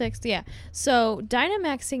 6. 6, yeah. So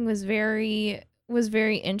Dynamaxing was very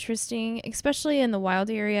interesting, especially in the wild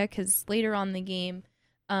area, because later on in the game,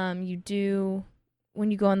 when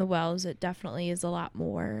you go in the wells, it definitely is a lot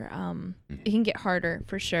more. It can get harder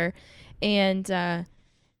for sure, and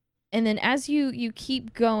then as you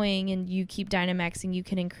keep going and you keep Dynamaxing, you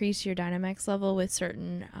can increase your Dynamax level with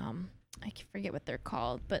certain I forget what they're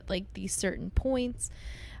called, but like these certain points.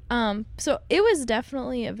 So it was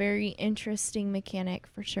definitely a very interesting mechanic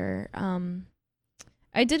for sure.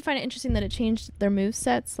 I did find it interesting that it changed their move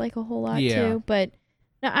sets like a whole lot too. But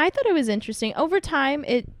no, I thought it was interesting. Over time,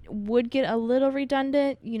 it would get a little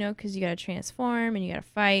redundant, because you got to transform and you got to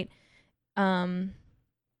fight.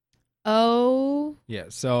 Yeah.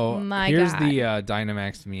 So My here's God. the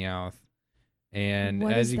Dynamax Meowth, and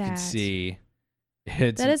What as is you can that? see,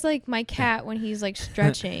 it's That is like my cat when he's like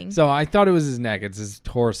stretching. So I thought it was his neck. It's his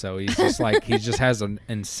torso. He's just like he just has an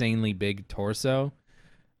insanely big torso,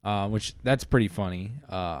 which that's pretty funny.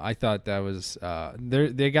 I thought that was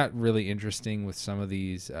they got really interesting with some of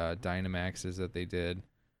these Dynamaxes that they did.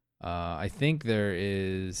 I think there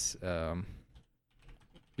is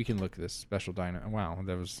we can look at this special Wow,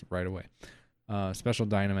 that was right away. Special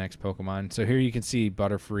Dynamax Pokemon. So here you can see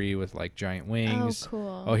Butterfree with like giant wings. Oh,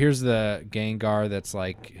 cool. Oh, here's the Gengar that's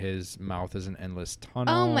like his mouth is an endless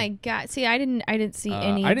tunnel. Oh my God! See, I didn't see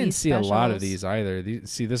any. I of didn't these see a lot of specials. these either.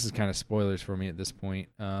 See, this is kind of spoilers for me at this point.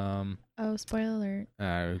 Oh, spoiler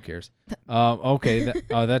alert! Who cares? Okay.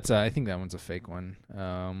 That's I think that one's a fake one.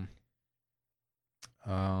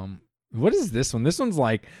 What is this one? This one's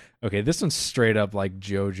like this one's straight up like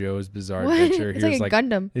JoJo's Bizarre What? Adventure. It's Here's like a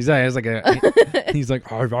Gundam. he's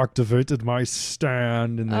like I've activated my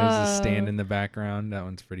stand, and there's a stand Oh. in the background. That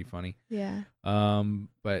one's pretty funny. Yeah.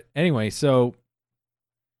 But anyway, so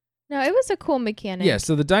No, it was a cool mechanic. yeah,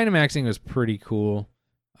 so the Dynamaxing was pretty cool.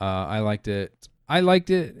 I liked it.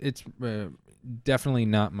 It's definitely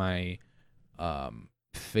not my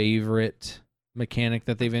favorite mechanic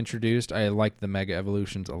that they've introduced. I liked the Mega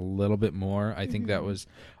Evolutions a little bit more. I think Mhm.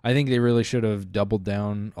 I think they really should have doubled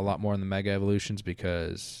down a lot more on the Mega Evolutions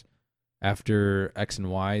because after X and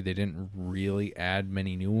Y, they didn't really add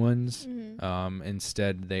many new ones. Mhm.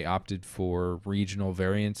 Instead, they opted for regional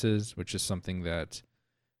variances, which is something that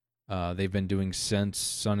they've been doing since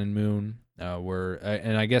Sun and Moon.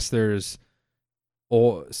 And I guess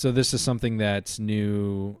so this is something that's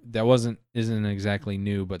new. That isn't exactly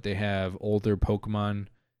new, but they have older Pokemon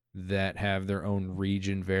that have their own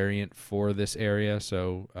region variant for this area.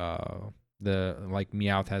 So like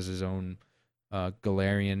Meowth has his own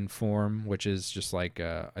Galarian form, which is just like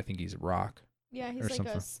I think he's rock. Yeah, he's or like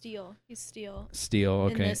something. a steel. He's steel. Steel,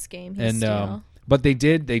 okay. In this game, he's And steel. but they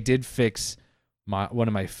did fix one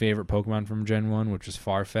of my favorite Pokemon from Gen 1, which was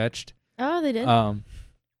Farfetch'd. Oh, they did?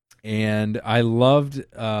 And I loved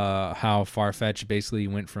how Farfetch'd basically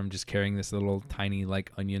went from just carrying this little tiny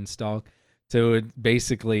like onion stalk to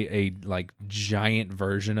basically a like giant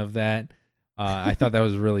version of that. I thought that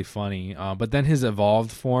was really funny. But then his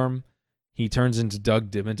evolved form, he turns into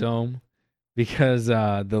Doug Dimmadome because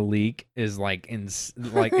the leak is like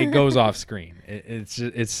like it goes off screen.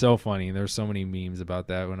 It's so funny. There's so many memes about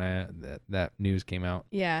that when that news came out.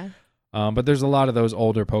 Yeah. But there's a lot of those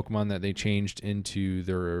older Pokemon that they changed into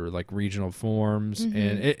their like regional forms, and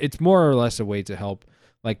it's more or less a way to help.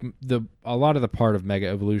 Like a lot of the part of Mega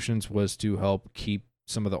Evolutions was to help keep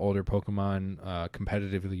some of the older Pokemon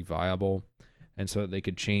competitively viable, and so that they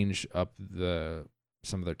could change up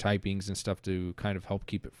some of their typings and stuff to kind of help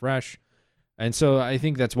keep it fresh. And so I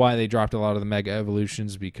think that's why they dropped a lot of the Mega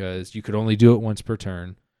Evolutions, because you could only do it once per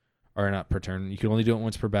turn, or not per turn. You could only do it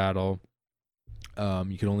once per battle.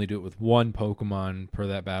 You could only do it with one Pokemon per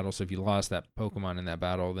that battle. So if you lost that Pokemon in that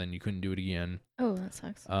battle, then you couldn't do it again. Oh, that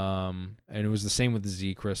sucks. And it was the same with the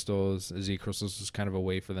Z Crystals. Z Crystals was kind of a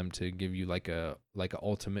way for them to give you like a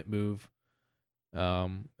ultimate move.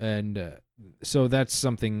 So that's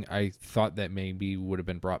something I thought that maybe would have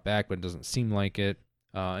been brought back, but it doesn't seem like it.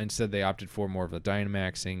 Instead, they opted for more of the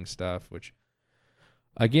Dynamaxing stuff, which,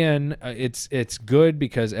 again, it's good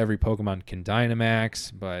because every Pokemon can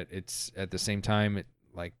Dynamax, but it's at the same time it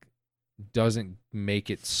like doesn't make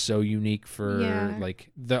it so unique for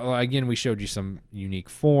like again, we showed you some unique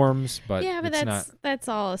forms, but that's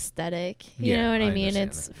all aesthetic. You know what I mean?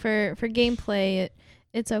 It's for gameplay.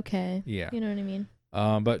 It's okay. Yeah. You know what I mean?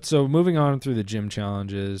 But so moving on through the gym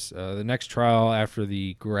challenges, the next trial after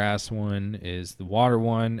the grass one is the water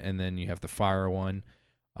one, and then you have the fire one.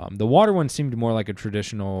 The water one seemed more like a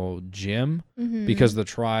traditional gym because the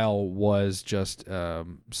trial was just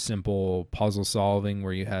simple puzzle solving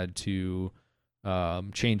where you had to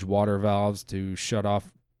change water valves to shut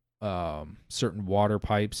off certain water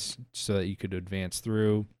pipes so that you could advance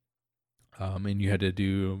through. And you had to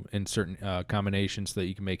do in certain combinations so that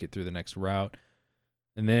you can make it through the next route.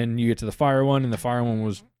 And then you get to the fire one, and the fire one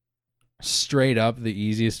was straight up the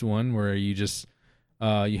easiest one, where you just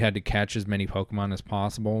you had to catch as many Pokemon as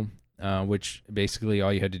possible, which basically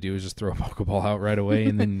all you had to do was just throw a Pokeball out right away,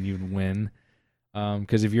 and then you'd win.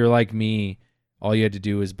 Because if you're like me, all you had to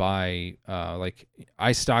do is buy, like,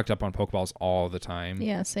 I stocked up on Pokeballs all the time.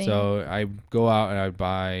 Yeah, same. So I go out and I would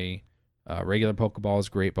buy regular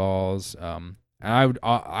Pokeballs, Great Balls. And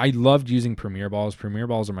I loved using Premier Balls. Premier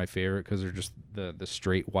Balls are my favorite because they're just the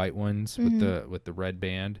straight white ones with the red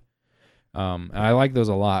band. And I like those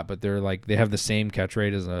a lot, but they have the same catch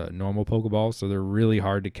rate as a normal Pokeball, so they're really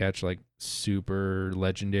hard to catch, like super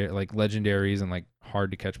legendary, like legendaries and like hard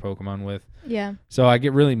to catch Pokemon with. Yeah. So I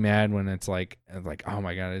get really mad when it's like oh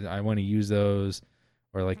my god, I want to use those,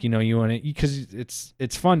 or like you want to, because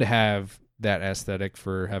it's fun to have that aesthetic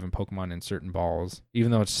for having Pokemon in certain balls, even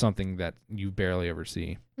though it's something that you barely ever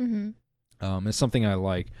see. It's something I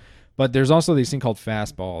like, but there's also these thing called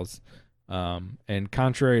fastballs. And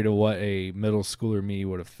contrary to what a middle schooler me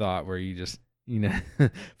would have thought, where you just,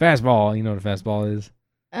 fastball, you know what a fastball is?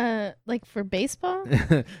 Like for baseball?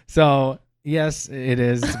 So yes, it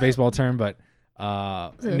is. It's a baseball term, but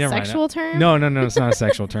is it a sexual term? No, it's not a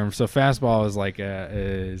sexual term. So fastball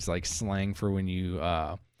is like slang for when you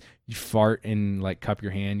fart and like cup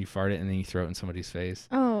your hand, you fart it and then you throw it in somebody's face.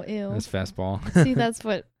 Oh, ew. That's fastball. See, that's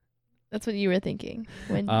what you were thinking.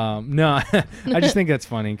 When no, I just think that's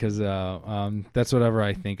funny because that's whatever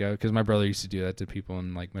I think of, because my brother used to do that to people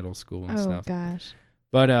in like middle school and stuff. Oh gosh.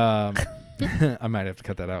 But I might have to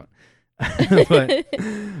cut that out.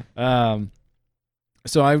 But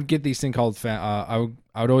so I would get these thing called I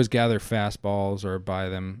would always gather fastballs or buy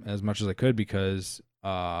them as much as I could, because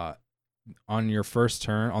on the first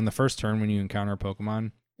turn when you encounter a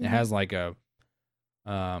Pokemon, it has like a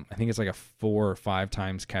I think it's like a 4 or 5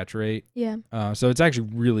 times catch rate. Yeah. So it's actually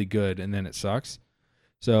really good, and then it sucks.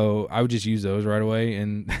 So I would just use those right away,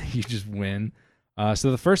 and you just win.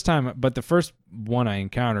 So the first one I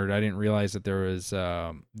encountered, I didn't realize that there was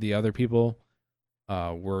the other people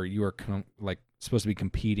where you were like supposed to be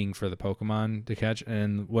competing for the Pokemon to catch.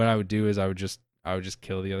 And what I would do is I would just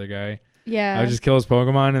kill the other guy. Yeah. I would just kill his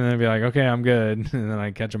Pokemon and then be like, okay, I'm good, and then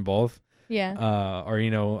I catch them both. Yeah. Or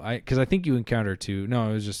because I think you encounter 2.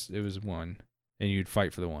 No, it was one, and you'd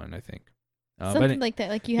fight for the one, I think. Something like that.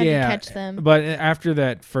 Like you had to catch them. But after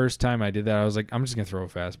that first time I did that, I was like, I'm just gonna throw a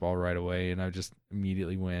fastball right away, and I just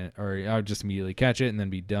immediately I would just immediately catch it and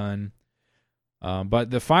then be done.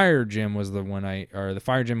 But the fire gym was the one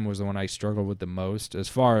I struggled with the most as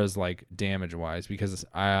far as like damage wise, because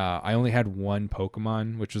I only had one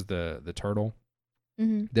Pokemon, which was the turtle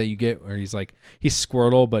that you get, where he's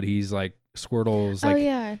Squirtle, but he's like Squirtle's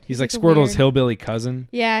like, he's like Squirtle's hillbilly cousin.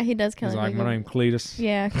 Yeah, he does kind of like, my name's Cletus.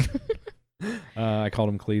 Yeah. I called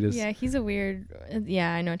him Cletus. Yeah, he's a weird.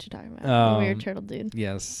 Yeah, I know what you're talking about. A weird turtle dude.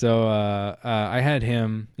 Yes. So I had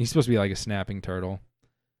him. He's supposed to be like a snapping turtle.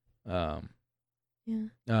 Yeah.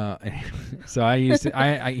 So I used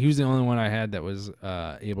to. He was the only one I had that was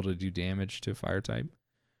able to do damage to fire type.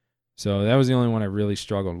 So that was the only one I really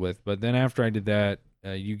struggled with. But then after I did that,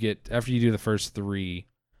 after you do the first 3,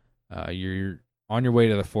 you're on your way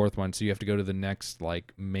to the 4th one. So you have to go to the next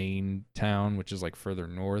like main town, which is like further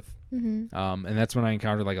north. And that's when I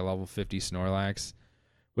encountered like a level 50 Snorlax,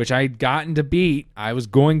 which I'd gotten to beat. I was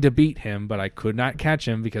going to beat him, but I could not catch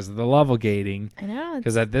him because of the level gating. I know.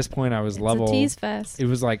 Because at this point I was level. It's a tease fest. It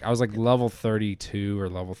was like I was like level 32 or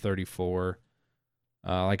level 34.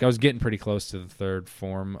 Like I was getting pretty close to the 3rd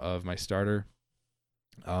form of my starter.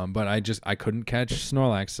 But I couldn't catch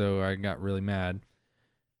Snorlax, so I got really mad.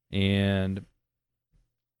 And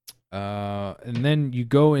then you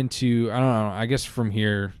go into, I don't know, I guess from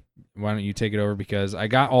here, why don't you take it over, because I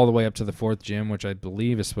got all the way up to the 4th gym, which I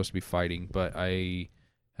believe is supposed to be fighting, but I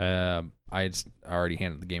already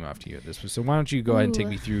handed the game off to you at this point. So why don't you go ahead and take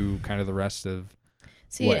me through kind of the rest of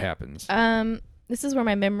what happens? This is where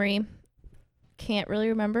my memory can't really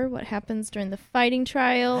remember what happens during the fighting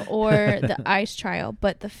trial or the ice trial,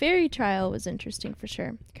 but the fairy trial was interesting for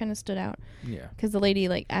sure. Kind of stood out. Yeah. Because the lady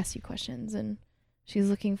like asked you questions and she's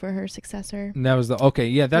looking for her successor. And that was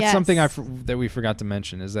that's something that we forgot to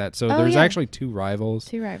mention, is that there's actually 2 rivals.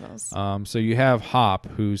 2 rivals. So you have Hop,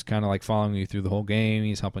 who's kind of like following you through the whole game.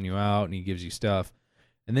 He's helping you out and he gives you stuff.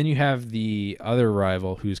 And then you have the other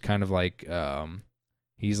rival who's kind of like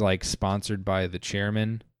he's like sponsored by the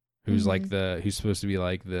chairman, who's like who's supposed to be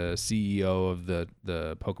like the CEO of the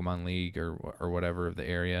Pokemon League or whatever of the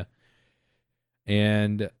area.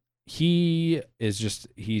 And he's just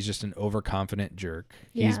an overconfident jerk.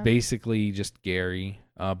 Yeah. He's basically just Gary,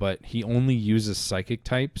 but he only uses psychic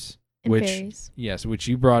types, and fairies. Yes, which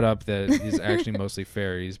you brought up that is actually mostly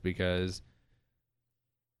fairies, because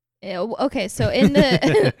okay, so in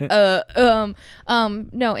the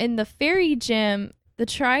in the fairy gym, the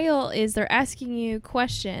trial is they're asking you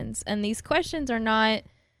questions, and these questions are not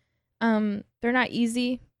they're not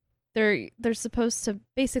easy. They're supposed to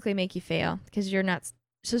basically make you fail because you're not.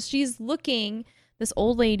 So she's looking, this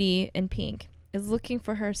old lady in pink is looking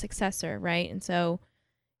for her successor, right? And so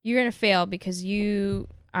you're going to fail because you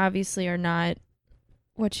obviously are not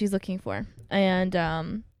what she's looking for.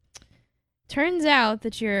 And turns out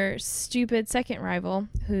that your stupid second rival,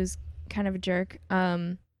 who's kind of a jerk,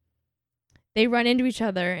 they run into each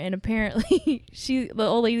other, and apparently the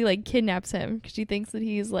old lady like kidnaps him because she thinks that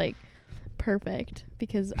he's like perfect,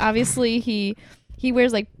 because obviously he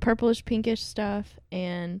wears like purplish pinkish stuff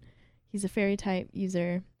and he's a fairy type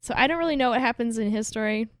user. So I don't really know what happens in his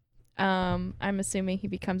story. I'm assuming he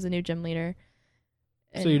becomes a new gym leader.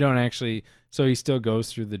 So you don't actually, so he still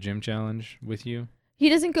goes through the gym challenge with you? He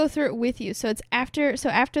doesn't go through it with you. So it's after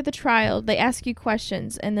the trial, they ask you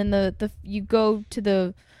questions, and then the you go to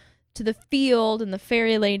the field, and the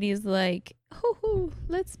fairy lady's like, "Hoo,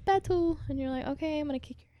 let's battle." And you're like, "Okay, I'm going to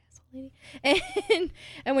kick your ass, old lady."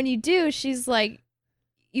 And when you do, she's like,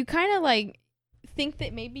 you kind of like think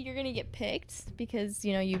that maybe you're going to get picked because,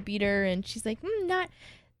 you know, you beat her, and she's like,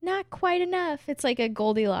 not quite enough. It's like a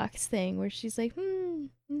Goldilocks thing where she's like,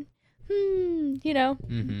 you know.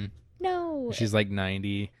 Mm-hmm. No. She's like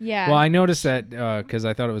 90. Yeah. Well, I noticed that because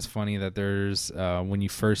I thought it was funny that there's when you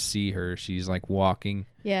first see her, she's like walking.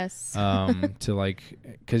 Yes. To like,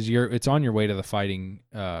 because it's on your way to the fighting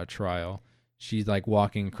trial. She's like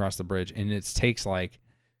walking across the bridge, and it takes like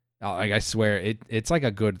I swear it's like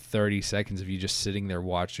a good 30 seconds of you just sitting there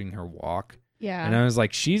watching her walk. Yeah. And I was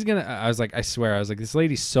like, I swear, I was like, this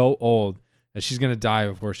lady's so old that she's gonna die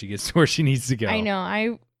before she gets to where she needs to go. I know.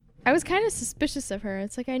 I was kind of suspicious of her.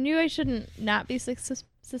 It's like I knew I shouldn't not be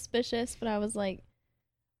suspicious, but I was like,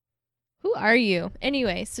 who are you?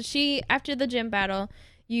 Anyway, so after the gym battle,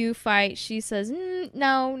 you fight. She says,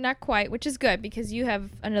 no, not quite, which is good because you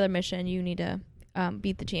have another mission. You need to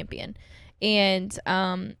beat the champion.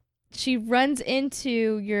 And she runs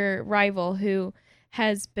into your rival who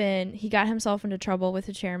he got himself into trouble with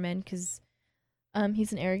the chairman because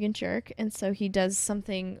he's an arrogant jerk. And so he does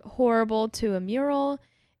something horrible to a mural.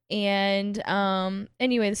 And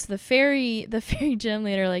anyway, so the fairy gym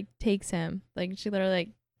leader like takes him. Like she literally like,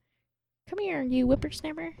 come here, you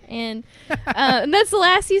whippersnapper. And and that's the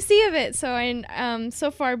last you see of it. So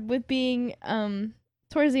so far with being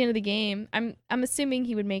towards the end of the game, I'm assuming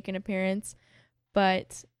he would make an appearance.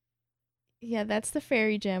 But yeah, that's the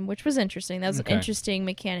fairy gym, which was interesting. That was an interesting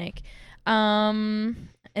mechanic.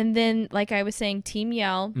 And then, like I was saying, Team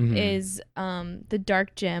Yell is the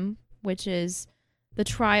dark gym, which is the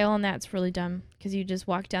trial, and that's really dumb because you just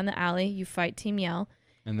walk down the alley, you fight Team Yell,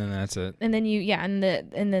 and then that's it. And then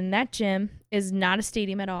and then that gym is not a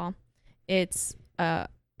stadium at all. It's a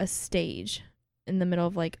stage in the middle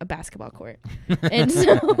of like a basketball court. And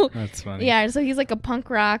so that's funny. Yeah, so he's like a punk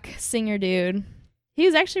rock singer dude. He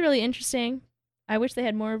was actually really interesting. I wish they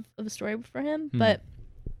had more of a story for him, but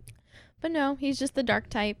no, he's just the dark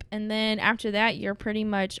type. And then after that, you're pretty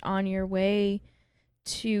much on your way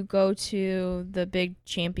to go to the big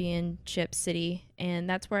championship city. And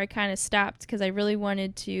that's where I kind of stopped because I really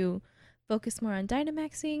wanted to focus more on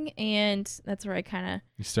Dynamaxing. And that's where I kind of...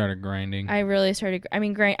 You started grinding. I really started... I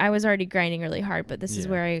mean, I was already grinding really hard, but this is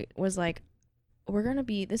where I was like, we're going to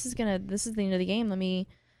be... This is the end of the game. Let me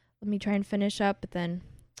try and finish up. But then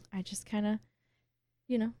I just kind of...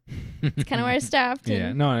 You know, it's kind of where I stopped.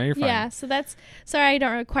 Yeah, no, you're fine. Yeah, so that's... Sorry, I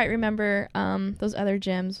don't quite remember those other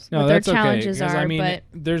gyms, no, what their challenges are. I mean, but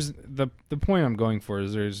there's the point I'm going for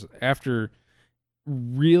is there's after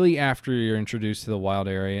you're introduced to the wild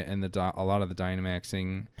area and a lot of the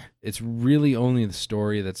Dynamaxing, it's really only the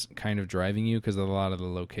story that's kind of driving you because a lot of the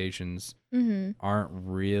locations aren't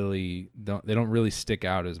really... They don't really stick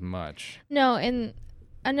out as much. No, and...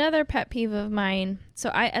 Another pet peeve of mine.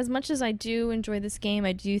 So as much as I do enjoy this game,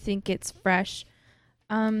 I do think it's fresh.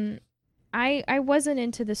 I wasn't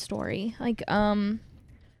into the story, like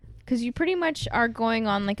because you pretty much are going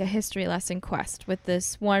on like a history lesson quest with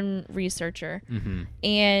this one researcher,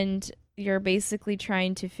 and you're basically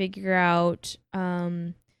trying to figure out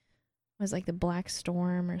was like the Black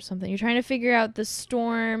Storm or something. You're trying to figure out the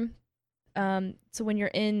storm. So when you're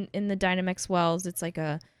in the Dynamax Wells, it's like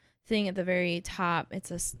a thing at the very top.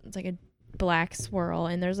 It's like a black swirl,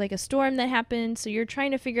 and there's like a storm that happened, so you're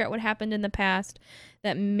trying to figure out what happened in the past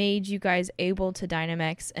that made you guys able to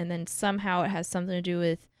Dynamax, and then somehow it has something to do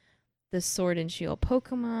with the Sword and Shield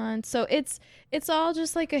Pokemon. So it's all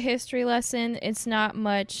just like a history lesson. It's not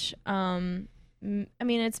much I mean,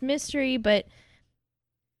 it's mystery, but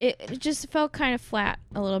it just felt kind of flat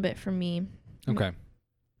a little bit for me. Okay.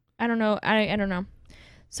 I don't know. I don't know.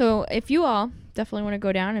 So if you all definitely want to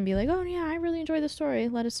go down and be like, oh yeah, I really enjoyed the story,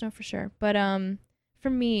 let us know for sure. But for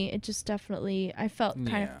me, it just definitely I felt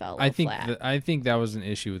flat. I think that was an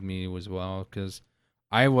issue with me as well because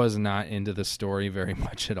I was not into the story very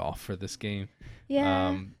much at all for this game.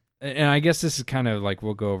 Yeah. And I guess this is kind of like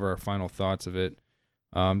we'll go over our final thoughts of it.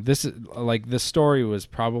 This is like the story was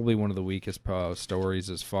probably one of the weakest stories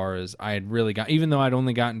as far as I had really got. Even though I'd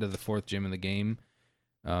only gotten to the 4th gym in the game.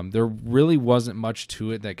 There really wasn't much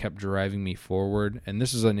to it that kept driving me forward, and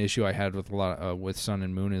this is an issue I had with a lot with Sun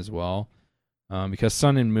and Moon as well, because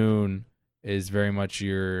Sun and Moon is very much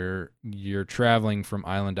you're traveling from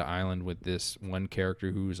island to island with this one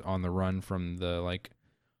character who's on the run from the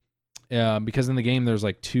because in the game there's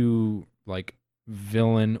like 2 like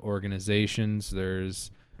villain organizations.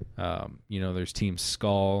 There's there's Team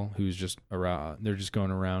Skull who's just around. They're just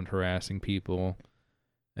going around harassing people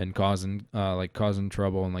and causing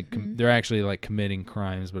trouble, and they're actually like committing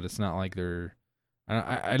crimes, but it's not like they're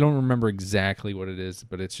I don't remember exactly what it is,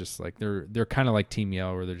 but it's just like they're kind of like Team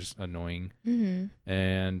Yell where they're just annoying.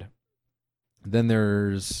 And then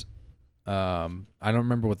there's I don't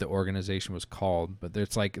remember what the organization was called, but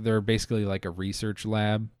they're basically like a research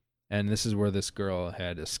lab, and this is where this girl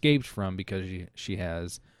had escaped from because she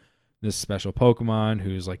has this special Pokemon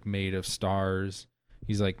who's like made of stars.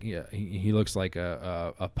 He's like, yeah, he looks like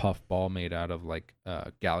a puff ball made out of like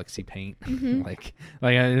galaxy paint. like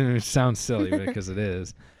it sounds silly because it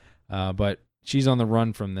is. But she's on the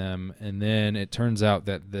run from them, and then it turns out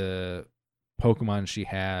that the Pokemon she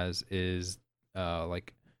has is the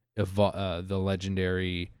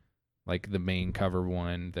legendary, like the main cover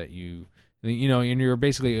one that and you're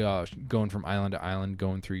basically going from island to island,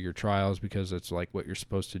 going through your trials because it's like what you're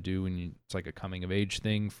supposed to do, and it's like a coming of age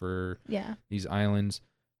thing for these islands.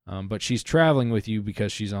 But she's traveling with you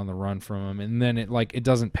because she's on the run from them, and then it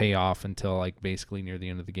doesn't pay off until like basically near the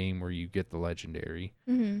end of the game where you get the legendary.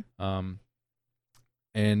 And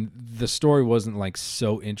the story wasn't like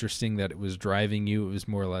so interesting that it was driving you. It was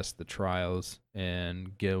more or less the trials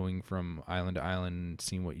and going from island to island and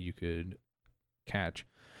seeing what you could catch.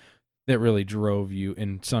 that really drove you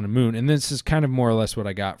in Sun and Moon. And this is kind of more or less what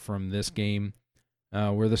I got from this game,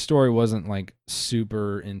 where the story wasn't like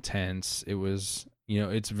super intense. It was,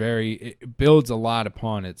 it builds a lot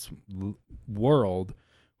upon its world,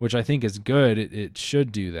 which I think is good. It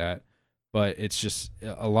should do that, but it's just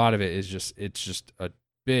a lot of it is it's just a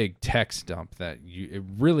big text dump that it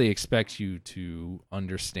really expects you to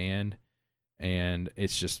understand, and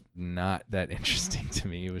it's just not that interesting to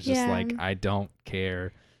me. It was just like, I don't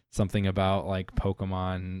care. Something about like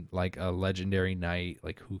Pokemon, like a legendary night,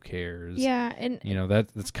 like who cares? Yeah, and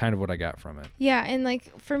that's kind of what I got from it. Yeah, and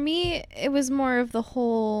like for me, it was more of the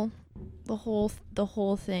whole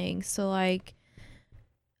thing. So like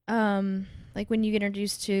when you get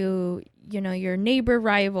introduced to your neighbor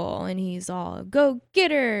rival, and he's all a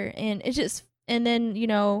go-getter, and it just, and then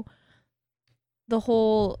the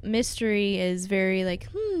whole mystery is very like,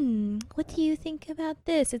 what do you think about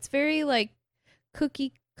this? It's very like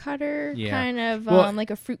cookie cutter, kind of like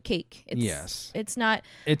a fruit cake. It's not.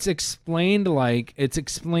 It's explained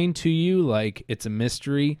to you like it's a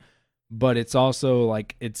mystery, but it's also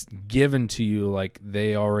like it's given to you like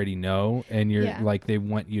they already know, and you're like they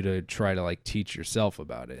want you to try to like teach yourself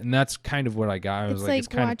about it, and that's kind of what I got. I was like, it's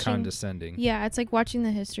kind of condescending. Yeah, it's like watching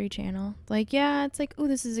the History Channel. Like, yeah, it's like, oh,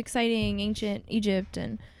 this is exciting, ancient Egypt,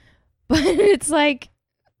 but it's like,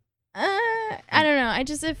 I don't know.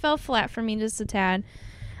 It fell flat for me just a tad.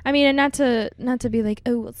 I mean, and not to be like,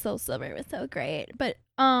 oh, Soul Silver was so great, but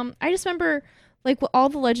I just remember like all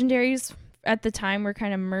the legendaries at the time were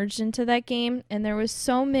kind of merged into that game, and there was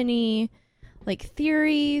so many like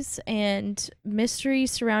theories and mysteries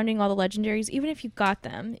surrounding all the legendaries. Even if you got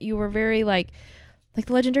them, you were very like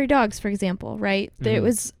the legendary dogs, for example, right? Mm-hmm.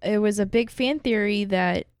 It was a big fan theory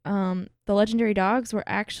that the legendary dogs were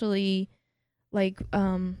actually like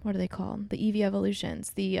what are they called? The Eevee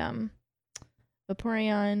evolutions, the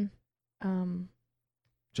Vaporeon,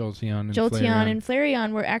 Jolteon and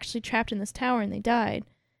Flareon were actually trapped in this tower, and they died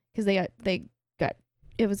because they got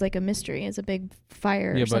it was like a mystery. It's a big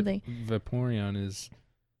fire or something. But Vaporeon is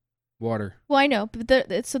water. Well, I know,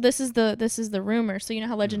 but so this is the rumor. So you know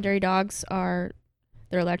how legendary dogs are,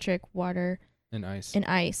 they're electric, water, and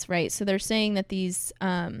ice, right? So they're saying that these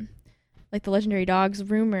like the legendary dogs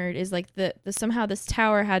rumored is like the somehow this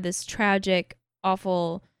tower had this tragic,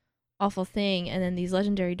 awful thing, and then these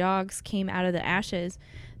legendary dogs came out of the ashes.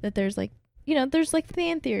 That there's like there's like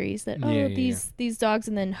fan theories that these dogs,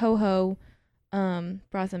 and then Ho-Oh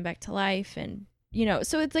brought them back to life, and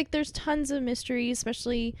so it's like there's tons of mystery,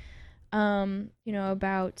 especially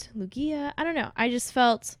about Lugia. I don't know, I just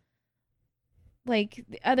felt like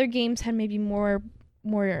the other games had maybe more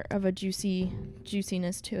of a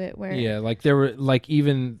juiciness to it, where like there were like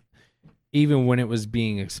even when it was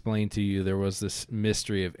being explained to you, there was this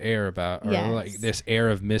mystery of air about, or like this air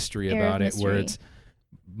of mystery about it, where it's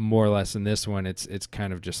more or less in this one, it's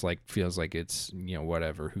kind of just like feels like it's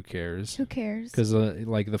whatever, who cares? Because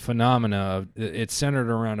like the phenomena of it's centered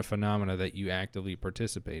around a phenomena that you actively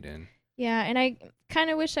participate in. Yeah, and I kind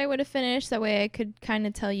of wish I would have finished, that way I could kind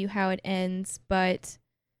of tell you how it ends, but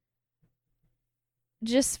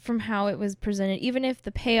just from how it was presented, even if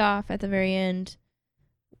the payoff at the very end,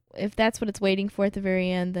 if that's what it's waiting for at the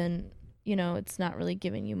very end, then it's not really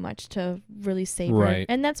giving you much to really savor. Right.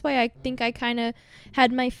 And that's why I think I kind of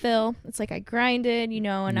had my fill. It's like I grinded, and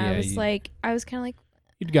I was kind of like,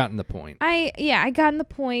 you'd gotten the point. I gotten the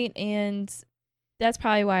point, and that's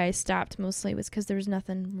probably why I stopped mostly, was because there was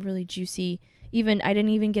nothing really juicy. Even I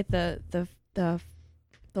didn't even get the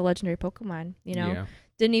legendary Pokemon,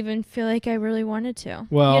 Didn't even feel like I really wanted to.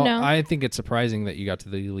 Well, I think it's surprising that you got to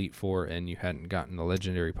the Elite Four and you hadn't gotten the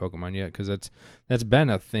legendary Pokemon yet, because that's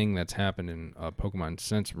been a thing that's happened in Pokemon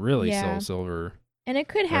since really Soul Silver. And it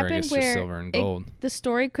could happen where Silver and Gold. The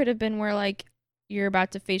story could have been where like you're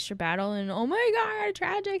about to face your battle, and oh my god,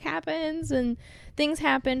 tragic happens and things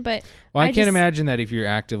happen. But I can't imagine that if you're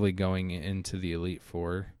actively going into the Elite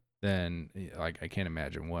Four, then like I can't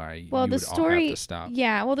imagine why you would all have to stop.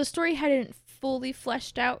 Yeah, well, the story hadn't fully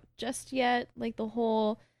fleshed out just yet. Like the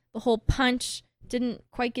whole punch didn't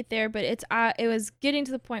quite get there, but it was getting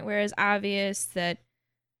to the point where it's obvious that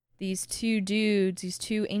these two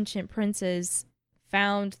ancient princes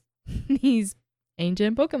found these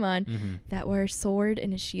ancient Pokemon that were a sword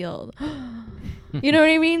and a shield. You know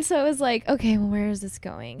what I mean? So it was like, okay, well, where is this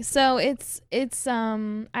going? So it's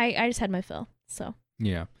I just had my fill. So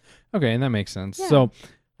yeah, okay, and that makes sense. Yeah. So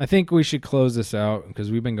I think we should close this out,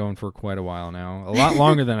 because we've been going for quite a while now, a lot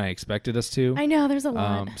longer than I expected us to. I know, there's a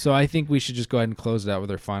lot. So I think we should just go ahead and close it out with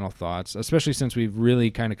our final thoughts, especially since we've really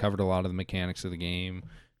kind of covered a lot of the mechanics of the game,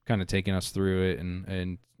 kind of taking us through it,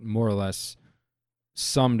 and more or less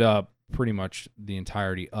summed up pretty much the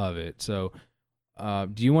entirety of it. So,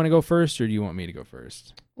 do you want to go first, or do you want me to go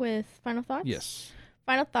first? With final thoughts? Yes.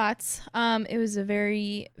 Final thoughts. It was a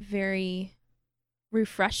very, very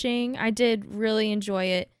refreshing. I did really enjoy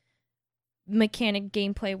it. Mechanic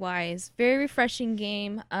gameplay wise, very refreshing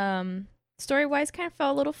game. Story wise, kind of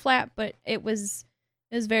fell a little flat, but it was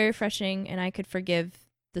very refreshing, and I could forgive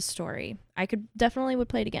the story. I could definitely would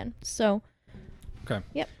play it again. So, okay.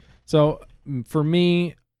 Yep. So for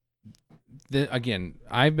me, again,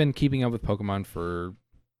 I've been keeping up with Pokemon for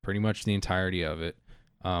pretty much the entirety of it,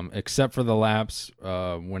 except for the lapse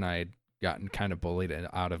when I had gotten kind of bullied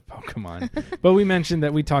out of Pokemon. But we mentioned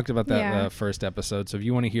that we talked about that in the first episode. So if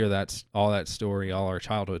you want to hear all that story, all our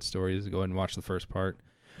childhood stories, go ahead and watch the first part.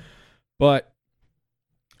 But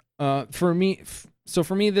for me,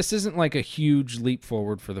 this isn't like a huge leap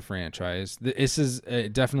forward for the franchise. This is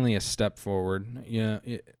definitely a step forward,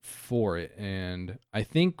 for it. And I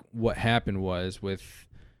think what happened was with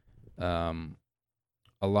a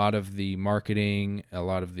lot of the marketing, a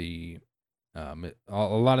lot of the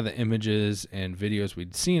images and videos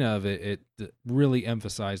we'd seen of it, it really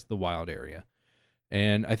emphasized the wild area.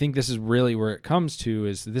 And I think this is really where it comes to,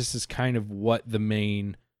 is this is kind of what the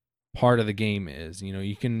main part of the game is.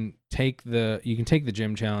 You can take the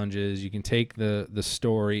gym challenges, you can take the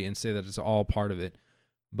story and say that it's all part of it,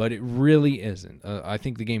 but it really isn't. I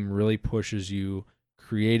think the game really pushes you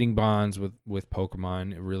creating bonds with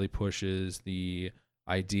Pokemon. It really pushes the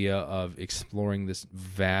idea of exploring this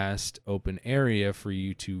vast open area for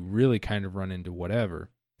you to really kind of run into whatever.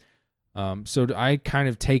 So I kind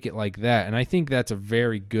of take it like that, and I think that's a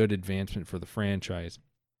very good advancement for the franchise.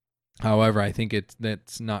 However, I think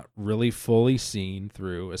that's not really fully seen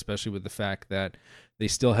through, especially with the fact that they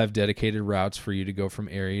still have dedicated routes for you to go from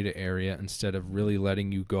area to area, instead of really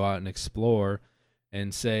letting you go out and explore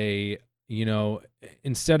and say,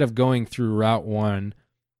 instead of going through Route 1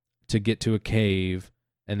 to get to a cave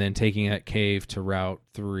and then taking that cave to Route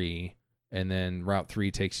 3, and then Route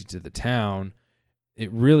 3 takes you to the town, it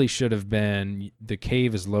really should have been, the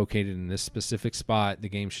cave is located in this specific spot. The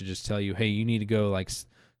game should just tell you, hey, you need to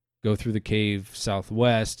go through the cave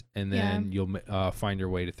southwest, and then you'll find your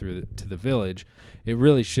way to the village. It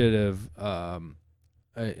really should have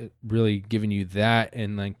really given you that,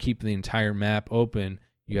 and then keep the entire map open.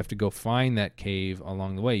 You have to go find that cave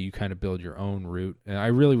along the way. You kind of build your own route. And I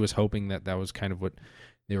really was hoping that was kind of what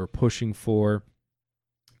they were pushing for.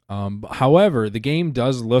 However, the game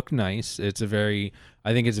does look nice. I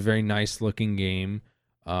think it's a very nice looking game.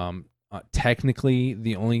 Technically,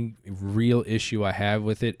 the only real issue I have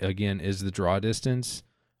with it, again, is the draw distance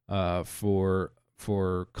for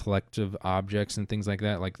collective objects and things like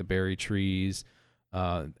that, like the berry trees,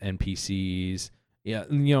 NPCs. Yeah,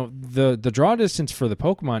 the draw distance for the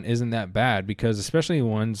Pokemon isn't that bad, because especially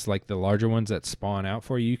ones like the larger ones that spawn out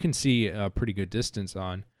for you, you can see a pretty good distance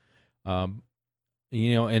on. And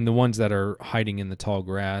the ones that are hiding in the tall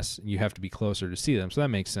grass, you have to be closer to see them, so that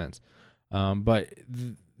makes sense. But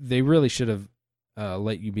they really should have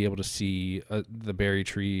let you be able to see the berry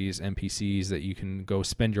trees, NPCs that you can go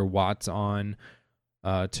spend your watts on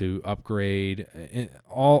to upgrade,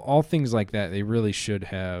 all things like that. They really should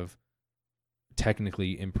have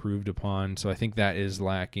technically improved upon. So I think that is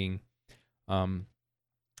lacking.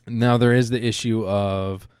 Now there is the issue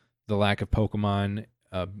of the lack of Pokemon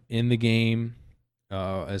in the game,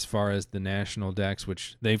 as far as the national decks,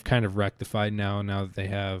 which they've kind of rectified now that they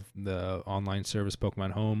have the online service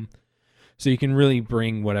Pokemon Home. So you can really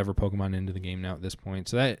bring whatever Pokemon into the game now at this point.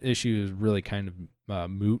 So that issue is really kind of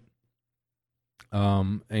moot.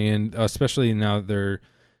 And especially now they're,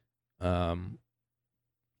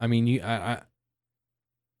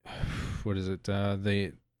 what is it?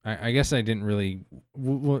 I guess I didn't really,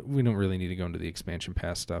 we don't really need to go into the expansion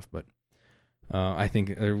pass stuff, but I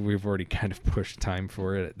think we've already kind of pushed time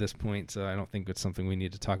for it at this point, so I don't think it's something we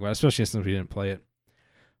need to talk about, especially since we didn't play it.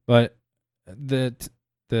 But I'm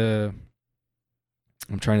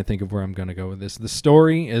trying to think of where I'm going to go with this. The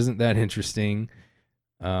story isn't that interesting,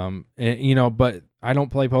 but I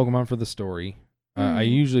don't play Pokemon for the story. I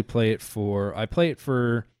usually play it for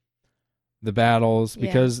the battles,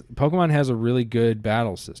 because Pokemon has a really good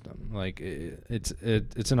battle system. Like it's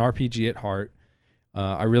an RPG at heart.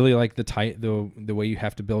 I really like the way you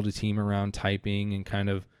have to build a team around typing, and kind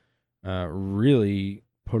of really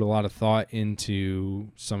put a lot of thought into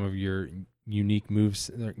some of your unique moves,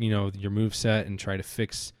 your move set, and try to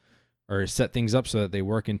fix or set things up so that they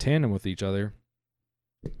work in tandem with each other.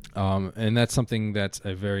 And that's something that's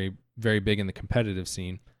a very, very big in the competitive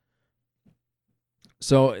scene.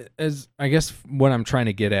 So, as I guess what I'm trying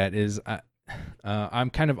to get at is, I'm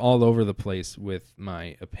kind of all over the place with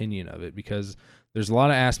my opinion of it because there's a lot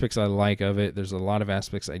of aspects I like of it. There's a lot of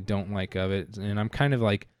aspects I don't like of it. And I'm kind of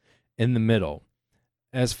like in the middle.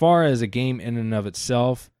 As far as a game in and of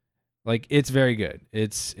itself, like it's very good.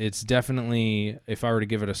 It's definitely, if I were to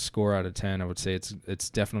give it a score out of 10, I would say it's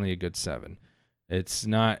definitely a good 7. It's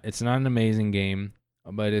not an amazing game,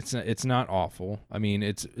 but it's not awful. I mean,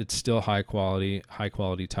 it's still high quality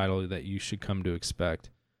title that you should come to expect.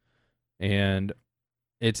 And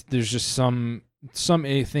there's just some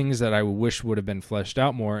things that I wish would have been fleshed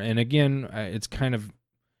out more. And again, it's kind of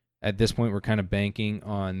at this point we're kind of banking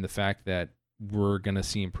on the fact that we're going to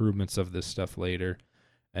see improvements of this stuff later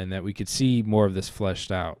and that we could see more of this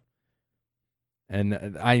fleshed out.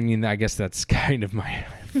 And I mean, I guess that's kind of my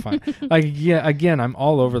again, I'm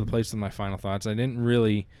all over the place with my final thoughts. I didn't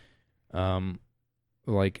really I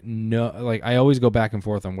always go back and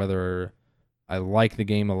forth on whether I like the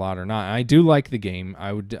game a lot or not. I do like the game.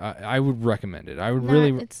 I would recommend it. I would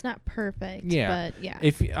really. It's not perfect. Yeah, but yeah.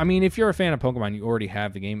 If you're a fan of Pokemon, you already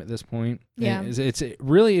have the game at this point. Yeah. It's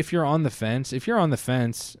really, if you're on the fence. If you're on the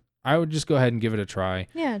fence, I would just go ahead and give it a try.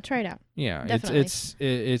 Yeah, try it out. Yeah, Definitely.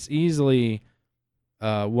 it's easily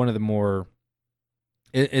one of the more.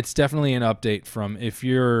 It's definitely an update from if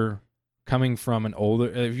you're coming from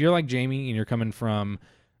if you're like Jamie and you're coming from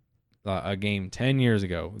a game 10 years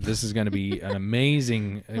ago, this is going to be an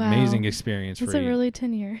amazing experience for you. Is it really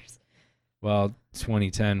 10 years? Well,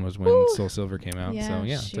 2010 was when Woo! Soul Silver came out, so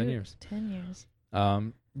yeah, 10 years. 10 years.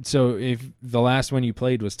 So if the last one you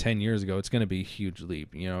played was 10 years ago, it's going to be a huge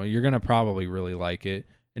leap. You're going to probably really like it.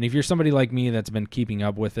 And if you're somebody like me that's been keeping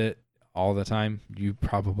up with it all the time, you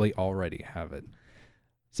probably already have it.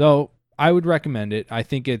 So I would recommend it. I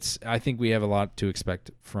think we have a lot to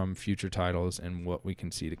expect from future titles and what we can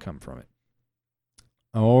see to come from it.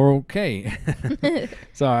 Okay.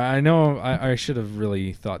 So I know I should have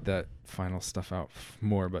really thought that final stuff out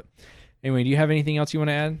more, but anyway, do you have anything else you want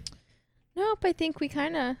to add? Nope, I think we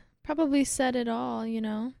kind of probably said it all,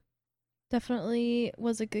 Definitely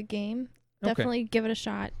was a good game. Okay. Definitely give it a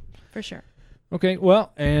shot, for sure. Okay,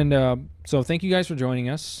 well, and so thank you guys for joining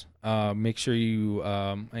us. Make sure you,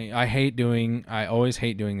 I always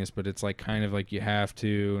hate doing this, but it's like kind of like you have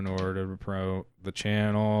to in order to promote the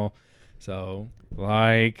channel. So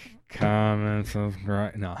like, comment,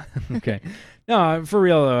 subscribe. No, okay. No, for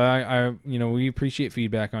real though, we appreciate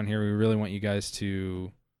feedback on here. We really want you guys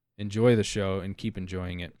to enjoy the show and keep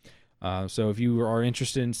enjoying it. So if you are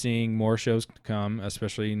interested in seeing more shows to come,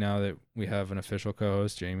 especially now that we have an official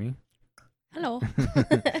co-host, Jamie. Hello.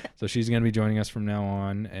 So she's going to be joining us from now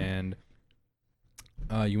on, and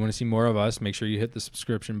you want to see more of us, make sure you hit the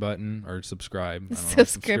subscription button or subscribe.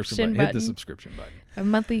 Subscription button. Hit the subscription button. A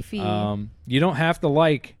monthly fee. You don't have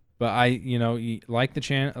to but you like the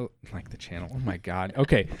channel. Like the channel. Oh my God.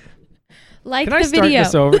 Okay. Like Can the I start video.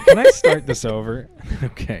 this over? Can I start this over?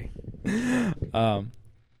 Okay.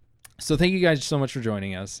 So thank you guys so much for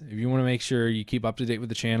joining us. If you want to make sure you keep up to date with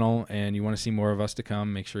the channel and you want to see more of us to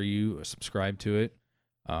come, make sure you subscribe to it.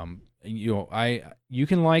 You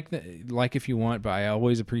can like if you want, but I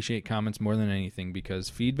always appreciate comments more than anything because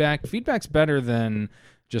feedback's better than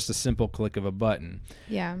just a simple click of a button.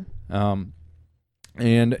 Yeah.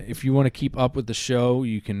 And if you want to keep up with the show,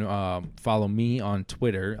 you can follow me on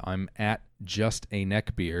Twitter. I'm at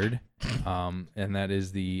JustANeckbeard. And that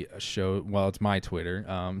is the show. Well, it's my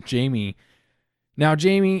Twitter. Jamie,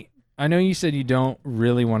 I know you said you don't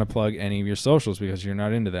really want to plug any of your socials because you're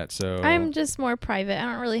not into that. So I'm just more private. I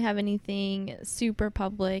don't really have anything super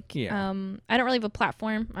public. Yeah. I don't really have a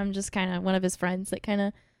platform. I'm just kind of one of his friends that kind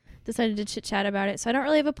of decided to chit chat about it. So I don't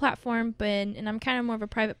really have a platform, and I'm kind of more of a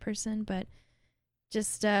private person, but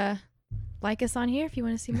just like us on here if you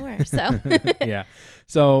want to see more. So yeah.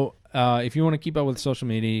 So if you want to keep up with social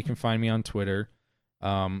media, you can find me on Twitter.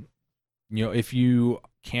 If you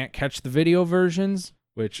can't catch the video versions,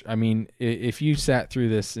 which I mean, if you sat through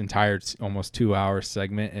this entire almost 2-hour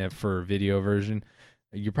segment for video version,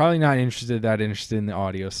 you're probably not that interested in the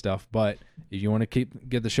audio stuff. But if you want to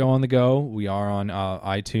get the show on the go, we are on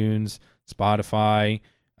iTunes, Spotify,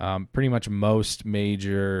 pretty much most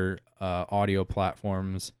major audio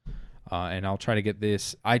platforms. And I'll try to get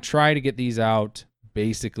this. I try to get these out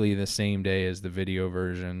basically the same day as the video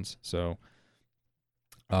versions. So,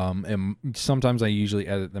 and sometimes I usually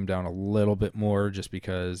edit them down a little bit more just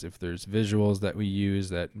because if there's visuals that we use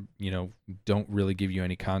that, don't really give you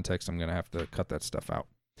any context, I'm going to have to cut that stuff out.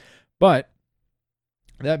 But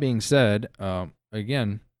that being said,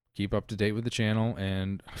 again, keep up to date with the channel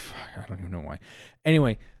and I don't even know why.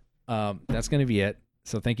 Anyway, that's going to be it.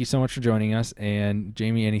 So thank you so much for joining us. And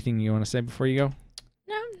Jamie, anything you want to say before you go?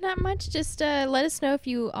 No, not much. Just let us know if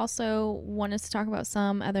you also want us to talk about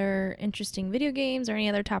some other interesting video games or any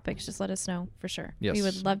other topics. Just let us know for sure. Yes. We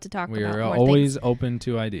would love to talk We about are more always things. open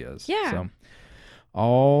to ideas. Yeah. So,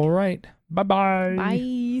 all right. Bye-bye.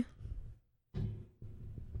 Bye.